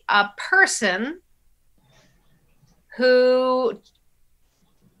be a person who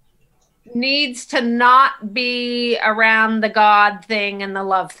needs to not be around the God thing and the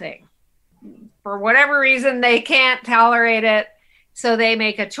love thing. For whatever reason, they can't tolerate it. So they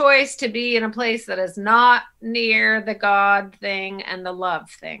make a choice to be in a place that is not near the God thing and the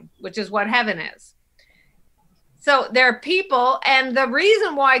love thing, which is what heaven is. So there are people, and the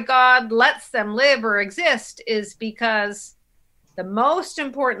reason why God lets them live or exist is because the most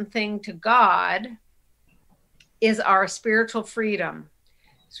important thing to God is our spiritual freedom.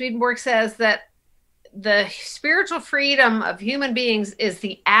 Swedenborg says that the spiritual freedom of human beings is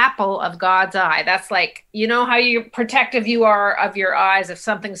the apple of God's eye. That's like, how protective you are of your eyes if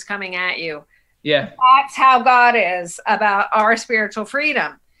something's coming at you. Yeah. That's how God is about our spiritual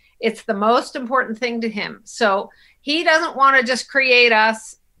freedom. It's the most important thing to him. So he doesn't want to just create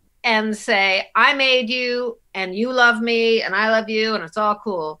us and say, I made you and you love me and I love you and it's all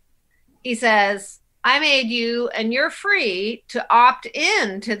cool. He says, I made you and you're free to opt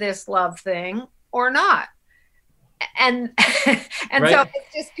in to this love thing or not. And right. So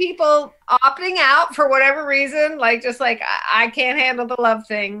it's just people opting out for whatever reason, like I can't handle the love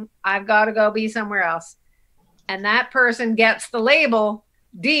thing. I've got to go be somewhere else. And that person gets the label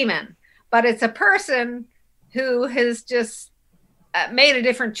demon, but it's a person who has just made a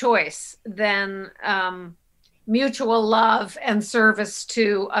different choice than mutual love and service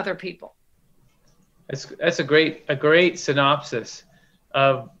to other people. That's a great synopsis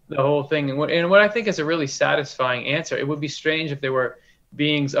of the whole thing. And what I think is a really satisfying answer. It would be strange if there were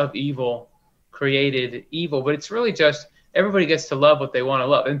beings of evil created evil, but it's really just everybody gets to love what they want to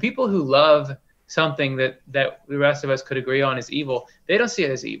love. And people who love something that the rest of us could agree on is evil, they don't see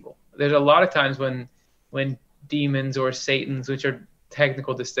it as evil. There's a lot of times when demons or Satans, which are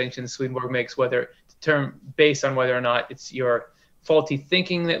technical distinctions Swedenborg makes, whether term based on whether or not it's your faulty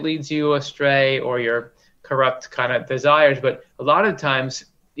thinking that leads you astray or your corrupt kind of desires. But a lot of times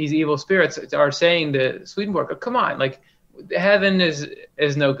these evil spirits are saying to Swedenborg, oh, come on, like heaven is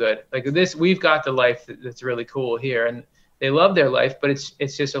no good. Like this, we've got the life that's really cool here. And they love their life, but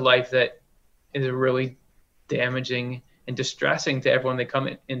it's just a life that is really damaging and distressing to everyone they come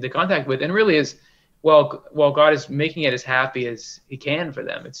into contact with. And really is, while God is making it as happy as he can for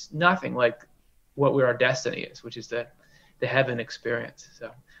them, it's nothing like what our destiny is, which is to the heaven experience.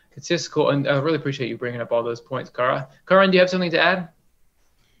 So it's just cool. And I really appreciate you bringing up all those points, Cara. Karan, do you have something to add?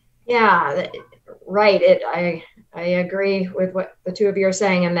 Yeah, right. I agree with what the two of you are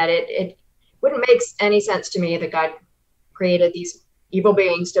saying, and that it wouldn't make any sense to me that God created these evil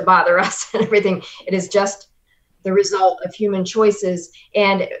beings to bother us and everything. It is just the result of human choices.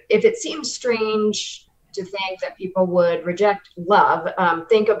 And if it seems strange to think that people would reject love,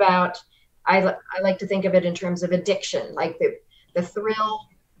 think about, I like to think of it in terms of addiction, like the thrill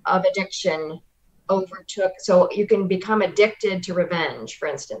of addiction overtook. So you can become addicted to revenge, for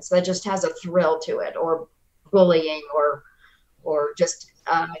instance. That just has a thrill to it, or bullying, or just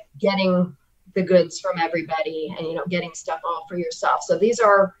getting the goods from everybody, and getting stuff all for yourself. So these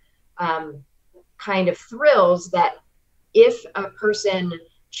are kind of thrills that if a person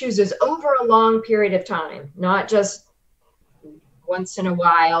chooses over a long period of time, not just once in a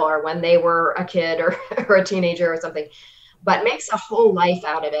while or when they were a kid or a teenager or something, but makes a whole life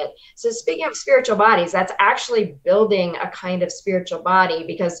out of it. So speaking of spiritual bodies, that's actually building a kind of spiritual body,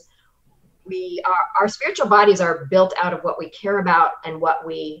 because our spiritual bodies are built out of what we care about and what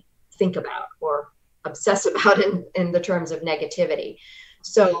we think about or obsess about in the terms of negativity.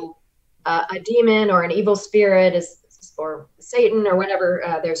 So a demon or an evil spirit or Satan or whatever,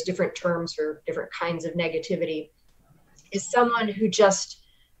 there's different terms for different kinds of negativity, is someone who just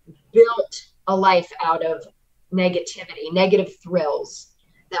built a life out of negativity, negative thrills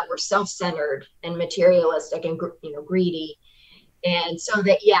that were self-centered and materialistic and greedy. And so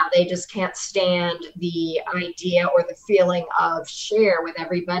that, they just can't stand the idea or the feeling of share with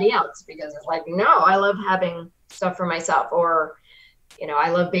everybody else, because it's like, no, I love having stuff for myself, or, I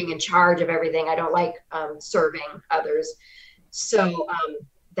love being in charge of everything. I don't like serving others. So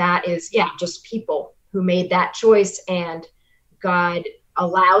that is, just people who made that choice, and God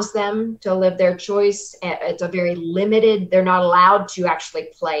allows them to live their choice. It's a very limited, they're not allowed to actually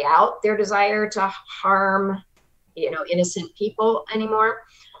play out their desire to harm, innocent people anymore.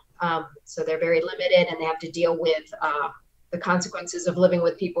 So they're very limited, and they have to deal with the consequences of living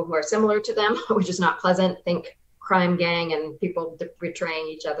with people who are similar to them, which is not pleasant. Think crime gang and people betraying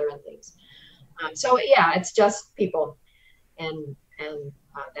each other and things. So it's just people, and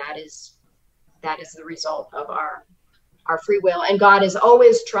that is the result of our free will. And God is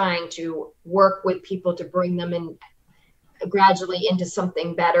always trying to work with people to bring them in gradually into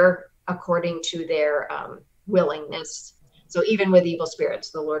something better according to their willingness. So even with evil spirits,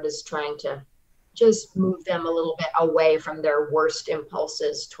 the Lord is trying to just move them a little bit away from their worst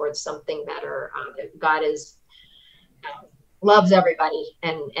impulses towards something better. God loves everybody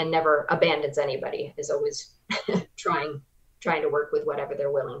and never abandons anybody, is always trying to work with whatever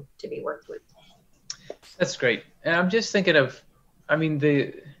they're willing to be worked with. That's great. And I'm just thinking of,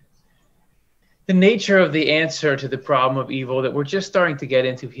 the nature of the answer to the problem of evil that we're just starting to get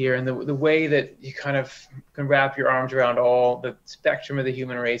into here, and the way that you kind of can wrap your arms around all the spectrum of the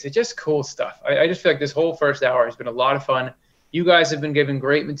human race. It's just cool stuff. I just feel like this whole first hour has been a lot of fun. You guys have been giving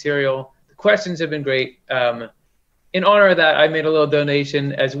great material. The questions have been great. In honor of that, I made a little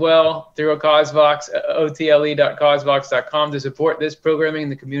donation as well through a CauseVox, otle.causevox.com, to support this programming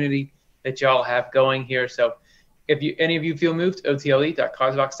and the community that y'all have going here. So if any of you feel moved,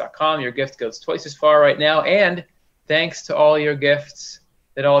 otle.causevox.com, your gift goes twice as far right now. And thanks to all your gifts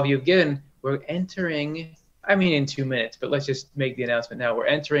that all of you have given, we're entering, in 2 minutes, but let's just make the announcement now. We're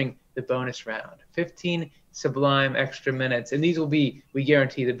entering the bonus round, 15 sublime extra minutes. And these will be, we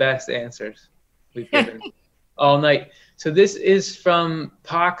guarantee, the best answers we've given all night. So this is from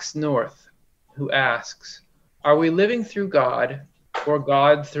Pox North, who asks, are we living through God, or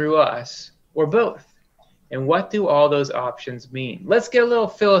God through us, or both? And what do all those options mean? Let's get a little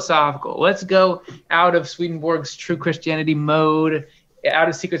philosophical. Let's go out of Swedenborg's True Christianity mode, out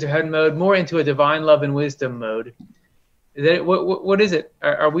of Secrets of Heaven mode, more into a divine love and wisdom mode. What is it?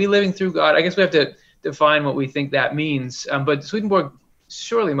 Are we living through God? I guess we have to define what we think that means. But Swedenborg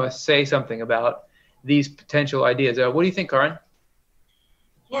surely must say something about these potential ideas. What do you think, Karin?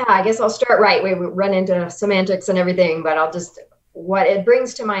 Yeah, I guess I'll start right. We run into semantics and everything, but what it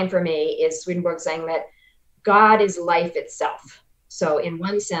brings to mind for me is Swedenborg saying that God is life itself. So in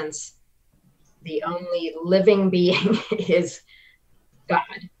one sense, the only living being is God,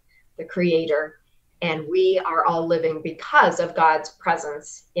 the creator, and we are all living because of God's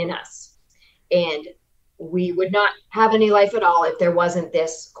presence in us. And we would not have any life at all if there wasn't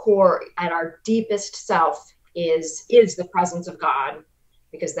this core at our deepest self is the presence of God,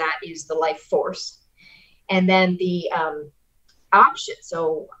 because that is the life force. And then the option.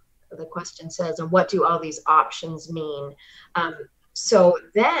 So the question says, and what do all these options mean? So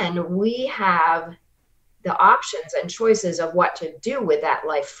then we have the options and choices of what to do with that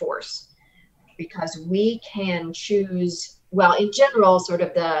life force, because we can choose, well, in general, sort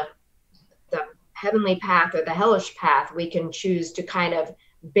of the heavenly path or the hellish path, we can choose to kind of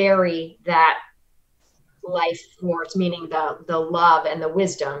bury that life force, meaning the love and the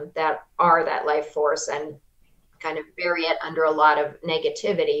wisdom that are that life force, and kind of bury it under a lot of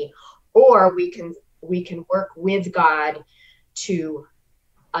negativity. Or we can work with God to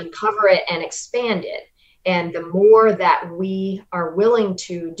uncover it and expand it. And the more that we are willing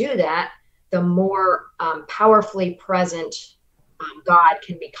to do that, the more powerfully present God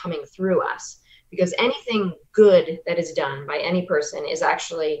can be coming through us. Because anything good that is done by any person is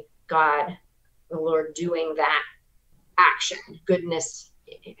actually God, the Lord, doing that action. Goodness,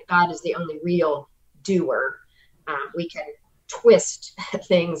 God is the only real doer. We can twist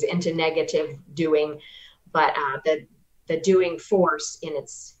things into negative doing, but the doing force in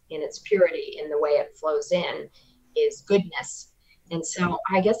its purity, in the way it flows in, is goodness. And so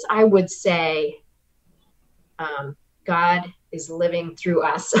I guess I would say God is living through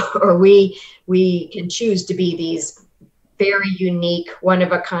us, or we can choose to be these very unique,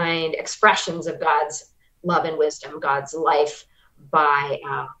 one-of-a-kind expressions of God's love and wisdom, God's life, by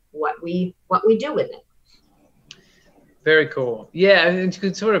what we do with it. Very cool. Yeah, and you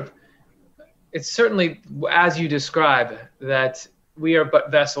could sort of, it's certainly as you describe, that we are but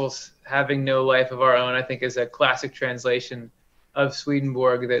vessels having no life of our own, I think is a classic translation of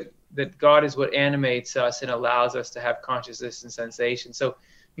Swedenborg, that God is what animates us and allows us to have consciousness and sensation. So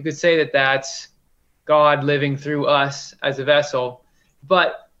you could say that that's God living through us as a vessel,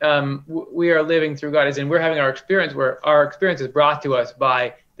 but we are living through God, as in we're having our experience, where our experience is brought to us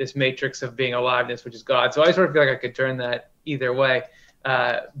by this matrix of being aliveness, which is God. So I sort of feel like I could turn that either way,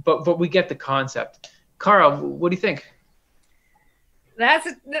 but we get the concept. Cara, what do you think? That's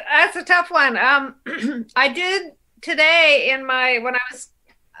a tough one. I did today when I was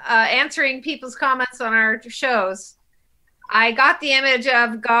answering people's comments on our shows, I got the image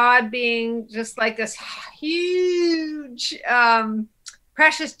of God being just like this huge,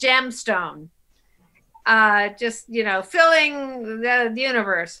 precious gemstone, just, filling the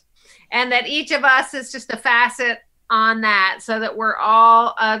universe, and that each of us is just a facet on that, so that we're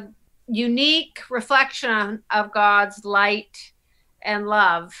all a unique reflection of God's light and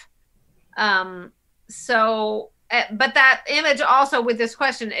love. But that image also with this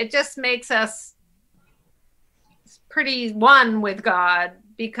question, it just makes us pretty one with God,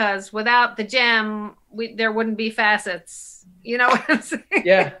 because without the gem, there wouldn't be facets. You know what I'm saying?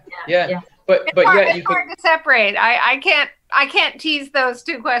 Yeah. But it's hard to separate. I can't tease those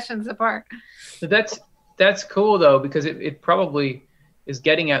two questions apart. That's cool though, because it probably is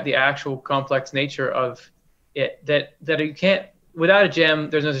getting at the actual complex nature of it. That you can't, without a gem,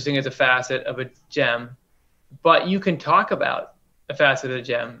 there's no such thing as a facet of a gem. But you can talk about a facet of a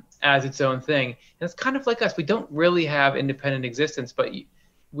gem as its own thing. And it's kind of like us. We don't really have independent existence, but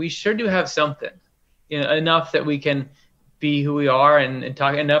we sure do have something, enough that we can be who we are, and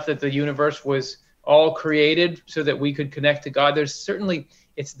talk enough that the universe was all created so that we could connect to God. There's certainly,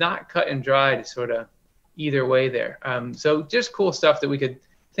 it's not cut and dried sort of either way there. So just cool stuff that we could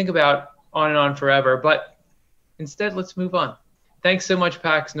think about on and on forever. But instead, let's move on. Thanks so much,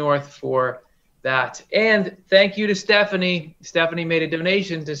 PAX North, for that. And thank you to Stephanie. Stephanie made a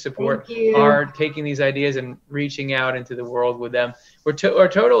donation to support our taking these ideas and reaching out into the world with them. Our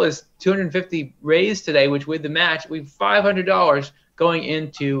total is $250 raised today, which with the match, we have $500 going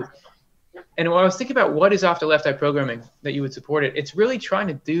into. And when I was thinking about what is Off the Left Eye programming that you would support it, it's really trying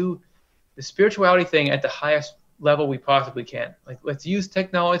to do the spirituality thing at the highest level we possibly can. Like, let's use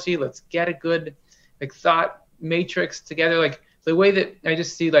technology. Let's get a good thought matrix together. Like the way that I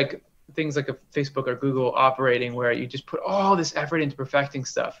just see things like a Facebook or Google operating, where you just put all this effort into perfecting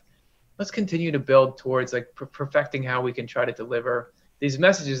stuff. Let's continue to build towards perfecting how we can try to deliver these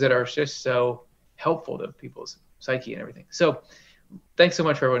messages that are just so helpful to people's psyche and everything. So thanks so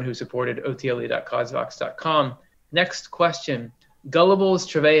much for everyone who supported otle.cosvox.com. Next question. Gullible's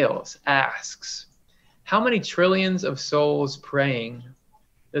Travails asks, how many trillions of souls praying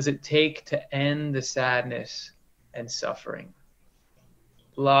does it take to end the sadness and suffering?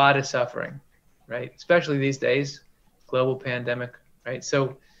 A lot of suffering, right? Especially these days, global pandemic, right?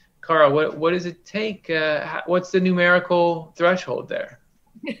 So, Cara, what does it take? What's the numerical threshold there?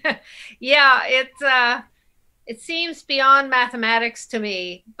 Yeah, it seems beyond mathematics to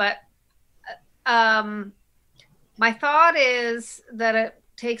me, but my thought is that it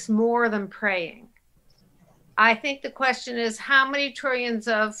takes more than praying. I think the question is, how many trillions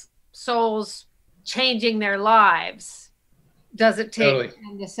of souls changing their lives does it take to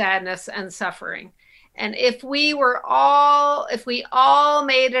end the sadness and suffering? And if we all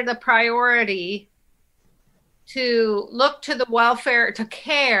made it a priority to look to the welfare, to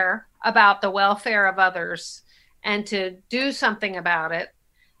care about the welfare of others and to do something about it,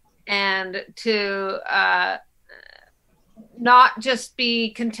 and to not just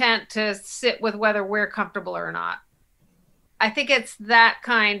be content to sit with whether we're comfortable or not. I think it's that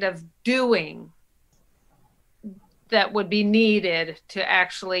kind of doing that would be needed to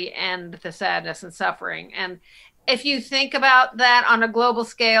actually end the sadness and suffering. And if you think about that on a global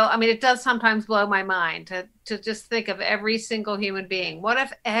scale, I mean, it does sometimes blow my mind to just think of every single human being. What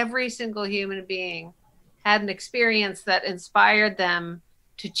if every single human being had an experience that inspired them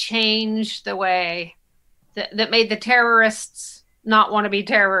to change the way that made the terrorists not want to be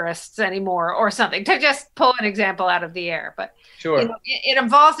terrorists anymore, or something, to just pull an example out of the air. But Sure. You know, it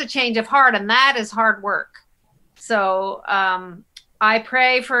involves a change of heart, and that is hard work. So I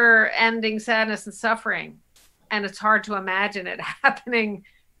pray for ending sadness and suffering, and it's hard to imagine it happening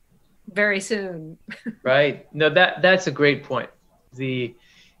very soon. Right. No, that's a great point.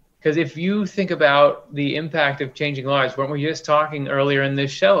 Because if you think about the impact of changing lives, weren't we just talking earlier in this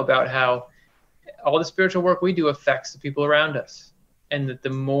show about how all the spiritual work we do affects the people around us, and that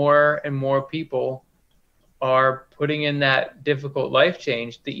the more and more people are putting in that difficult life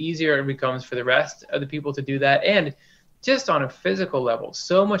change, the easier it becomes for the rest of the people to do that. And just on a physical level,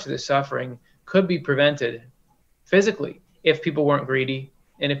 so much of the suffering could be prevented physically if people weren't greedy,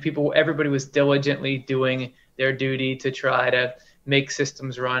 and if everybody was diligently doing their duty to try to make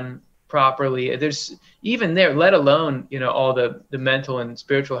systems run properly. There's even there, let alone, all the mental and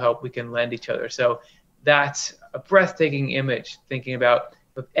spiritual help we can lend each other. So that's a breathtaking image, thinking about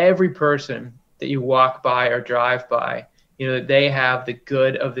with every person that you walk by or drive by, that they have the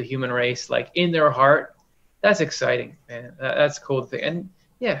good of the human race, like in their heart. That's exciting, man. That's cool to think. And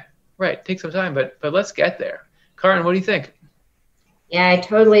yeah, right. Take some time, but let's get there. Karin, what do you think? Yeah, I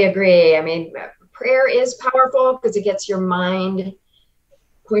totally agree. I mean, prayer is powerful because it gets your mind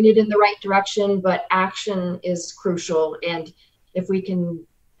pointed in the right direction, but action is crucial. And if we can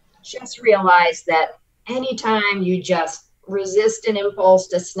just realize that anytime you just resist an impulse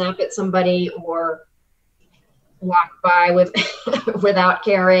to snap at somebody or walk by without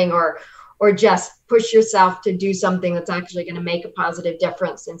caring, or just push yourself to do something that's actually going to make a positive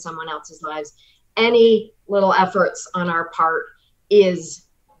difference in someone else's lives, any little efforts on our part is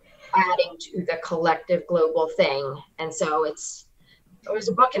adding to the collective global thing. And so there was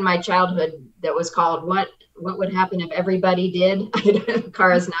a book in my childhood that was called What Would Happen If Everybody Did?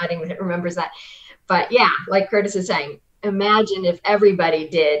 Kara's nodding, that remembers that. But yeah, like Curtis is saying, imagine if everybody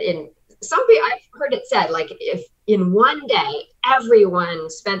did. In I've heard it said, like, if in one day, everyone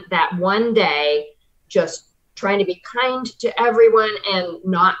spent that one day just trying to be kind to everyone and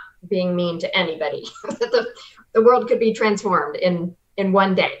not being mean to anybody, the world could be transformed in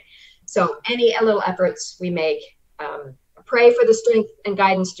one day. So any little efforts we make, pray for the strength and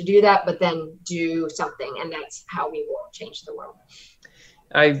guidance to do that, but then do something, and that's how we will change the world.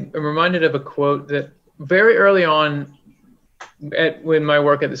 I am reminded of a quote that very early on when my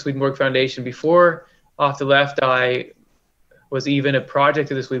work at the Swedenborg Foundation, before Off the Left Eye was even a project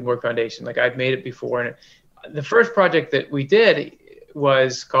of the Swedenborg Foundation. Like, I'd made it before, and the first project that we did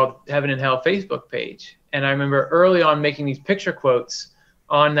was called Heaven and Hell Facebook page. And I remember early on making these picture quotes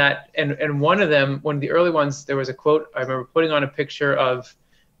on that. And one of the early ones, there was a quote I remember putting on a picture of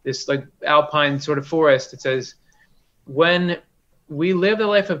this like alpine sort of forest. It says, "When we live the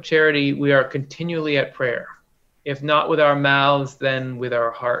life of charity, we are continually at prayer. If not with our mouths, then with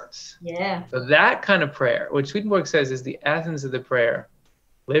our hearts." Yeah. So that kind of prayer, which Swedenborg says is the essence of the prayer,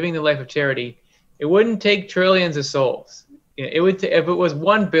 living the life of charity, it wouldn't take trillions of souls. It would if it was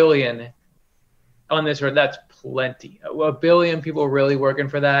 1 billion on this earth, that's plenty. 1 billion people really working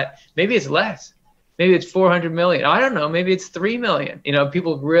for that. Maybe it's less. Maybe it's 400 million. I don't know. Maybe it's 3 million.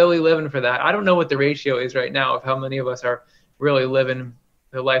 People really living for that. I don't know what the ratio is right now of how many of us are really living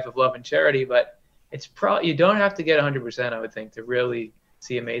the life of love and charity, but it's probably, you don't have to get 100%, I would think, to really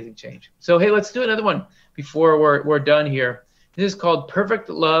see amazing change. So, hey, let's do another one before we're done here. This is called Perfect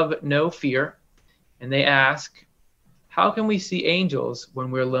Love, No Fear. And they ask, how can we see angels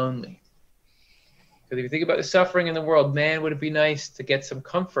when we're lonely? Because if you think about the suffering in the world, man, would it be nice to get some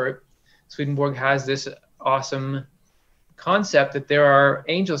comfort. Swedenborg has this awesome concept that there are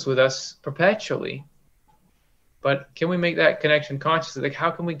angels with us perpetually. But can we make that connection consciously? Like, how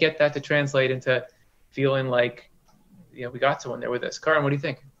can we get that to translate into feeling like, we got someone there with us? Karin, what do you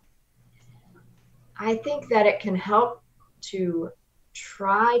think? I think that it can help to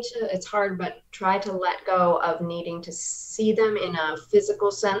it's hard, but try to let go of needing to see them in a physical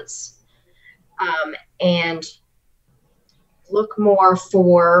sense. and look more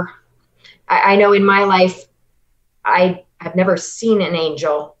for, I know in my life, I've never seen an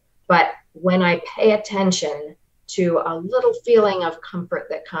angel, but when I pay attention to a little feeling of comfort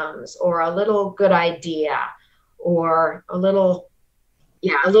that comes, or a little good idea, or a little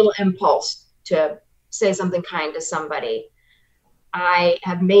impulse to say something kind to somebody, I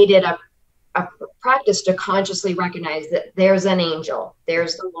have made it a practice to consciously recognize that there's an angel.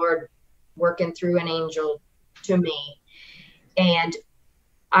 There's the Lord working through an angel to me. And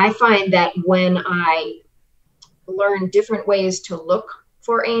I find that when I learn different ways to look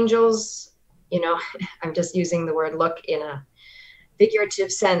for angels, I'm just using the word look in a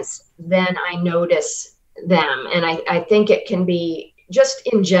figurative sense, then I notice them. And I think it can be just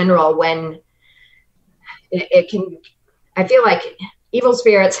in general when I feel like evil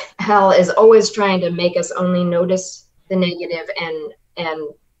spirits, hell is always trying to make us only notice the negative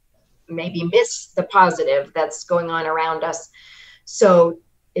and maybe miss the positive that's going on around us. So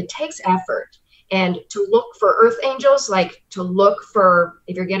it takes effort. And to look for earth angels, like to look for,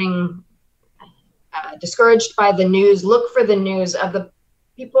 if you're getting discouraged by the news, look for the news of the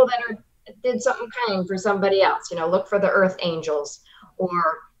people that did something kind for somebody else. Look for the earth angels, or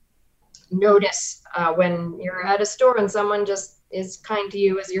notice when you're at a store and someone just is kind to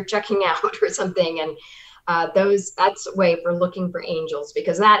you as you're checking out or something. And that's a way for looking for angels,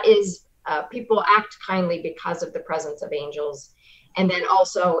 because that is people act kindly because of the presence of angels. And then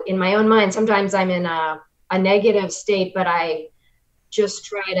also in my own mind, sometimes I'm in a negative state, but I just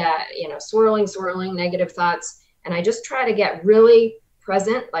try to, swirling negative thoughts. And I just try to get really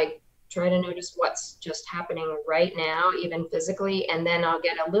present, like try to notice what's just happening right now, even physically. And then I'll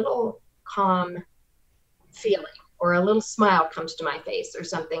get a little calm feeling, or a little smile comes to my face or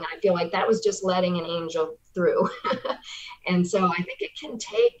something. I feel like that was just letting an angel through. And so I think it can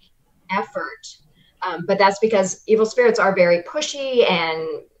take effort. But that's because evil spirits are very pushy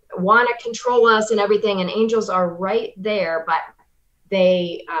and want to control us and everything. And angels are right there, but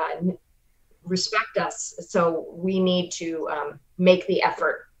they respect us. So we need to make the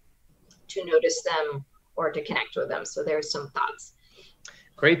effort to notice them or to connect with them. So there's some thoughts.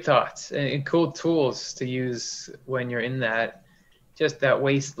 Great thoughts and cool tools to use when you're in that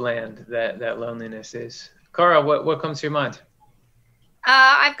wasteland that loneliness is. Cara, what comes to your mind?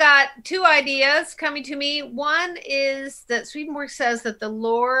 I've got two ideas coming to me. One is that Swedenborg says that the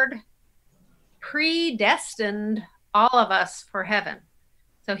Lord predestined all of us for heaven.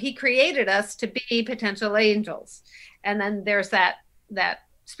 So he created us to be potential angels. And then there's that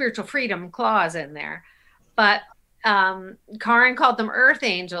spiritual freedom clause in there. But Karin called them earth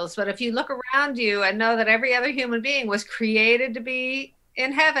angels. But if you look around you and know that every other human being was created to be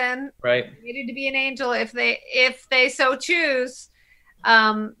in heaven, right, created to be an angel if they so choose,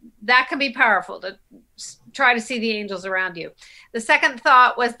 that can be powerful to try to see the angels around you. The second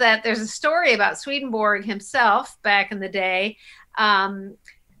thought was that there's a story about Swedenborg himself back in the day,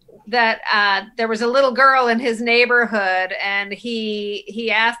 that there was a little girl in his neighborhood, and he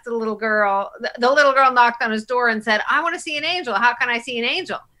asked the little girl knocked on his door and said, "I want to see an angel. How can I see an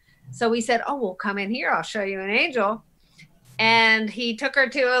angel?" So he said, "Oh, well, come in here. I'll show you an angel." And he took her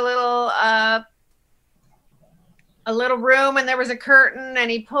to a little room, and there was a curtain, and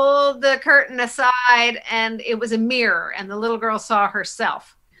he pulled the curtain aside, and it was a mirror, and the little girl saw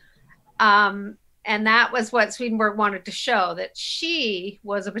herself. And that was what Swedenborg wanted to show, that she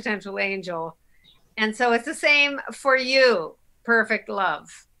was a potential angel. And so it's the same for you. Perfect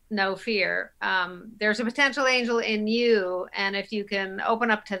love, no fear. There's a potential angel in you, and if you can open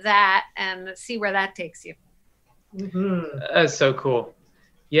up to that and see where that takes you. Mm-hmm. That's so cool.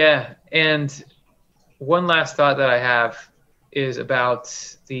 Yeah. And one last thought that I have is about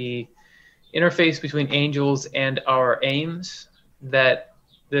the interface between angels and our aims, that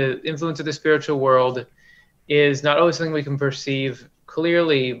the influence of the spiritual world is not always something we can perceive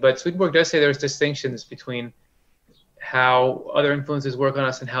clearly, but Swedenborg does say there's distinctions between how other influences work on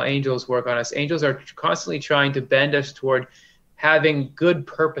us and how angels work on us. Angels are constantly trying to bend us toward having good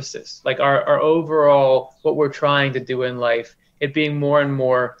purposes, like our overall, what we're trying to do in life, it being more and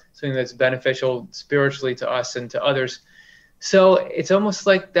more something that's beneficial spiritually to us and to others. So it's almost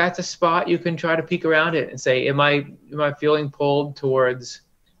like that's a spot you can try to peek around it and say, am I feeling pulled towards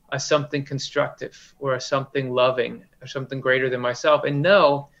a something constructive or a something loving or something greater than myself? And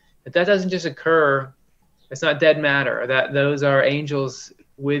know that doesn't just occur. It's not dead matter, that those are angels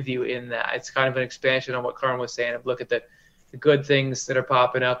with you in that. It's kind of an expansion on what Karin was saying, of look at the good things that are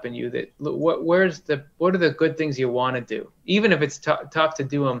popping up in you, that what are the good things you want to do, even if it's tough to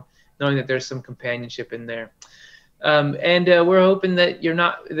do them, knowing that there's some companionship in there. And we're hoping that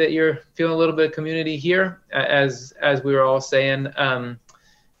you're feeling a little bit of community here, as we were all saying.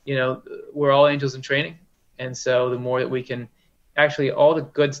 We're all angels in training, and so the more that we can, actually, all the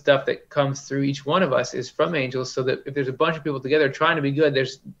good stuff that comes through each one of us is from angels. So that if there's a bunch of people together trying to be good,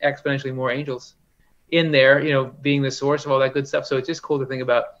 there's exponentially more angels in there, being the source of all that good stuff. So it's just cool to think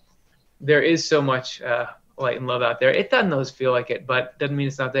about. There is so much light and love out there. It doesn't always feel like it, but doesn't mean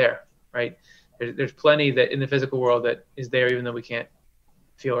it's not there, right? There's plenty that in the physical world that is there, even though we can't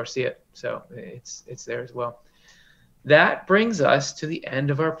feel or see it. So it's there as well. That brings us to the end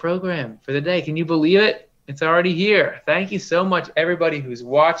of our program for the day. Can you believe it? It's already here. Thank you so much, everybody who's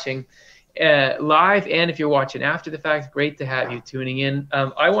watching live, and if you're watching after the fact, great to have you tuning in.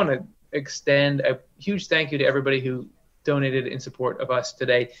 I want to extend a huge thank you to everybody who donated in support of us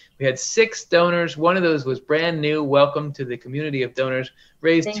today. We had 6 donors. One of those was brand new. Welcome to the community of donors.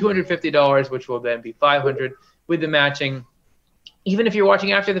 Raised $250, which will then be $500 with the matching. Even if you're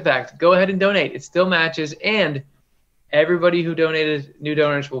watching after the fact, go ahead and donate. It still matches, and everybody who donated, new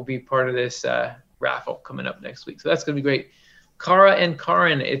donors, will be part of this raffle coming up next week. So that's going to be great. Cara and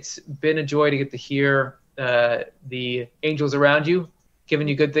Karin, it's been a joy to get to hear the angels around you, giving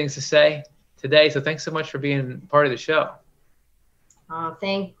you good things to say today. So thanks so much for being part of the show.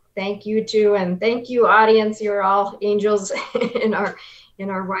 Thank you too, and thank you, audience. You're all angels in our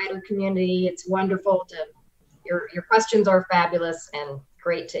wider community. It's wonderful to your questions are fabulous and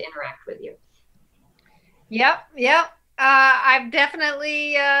great to interact with you. Yep. I've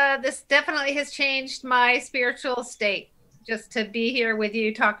definitely this definitely has changed my spiritual state just to be here with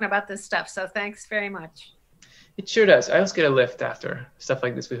you talking about this stuff. So thanks very much. It sure does. I always get a lift after stuff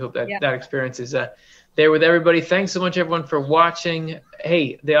like this. We hope that that experience is there with everybody. Thanks so much, everyone, for watching.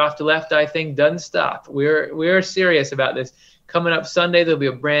 Hey, the Off the Left Eye thing doesn't stop. We're serious about this. Coming up Sunday, there'll be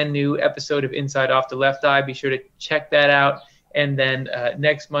a brand new episode of Inside Off the Left Eye. Be sure to check that out. And then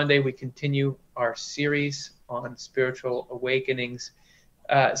next Monday, we continue our series on spiritual awakenings.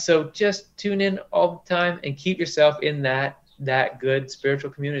 So just tune in all the time and keep yourself in that good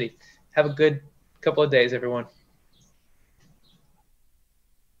spiritual community. Have a good couple of days, everyone.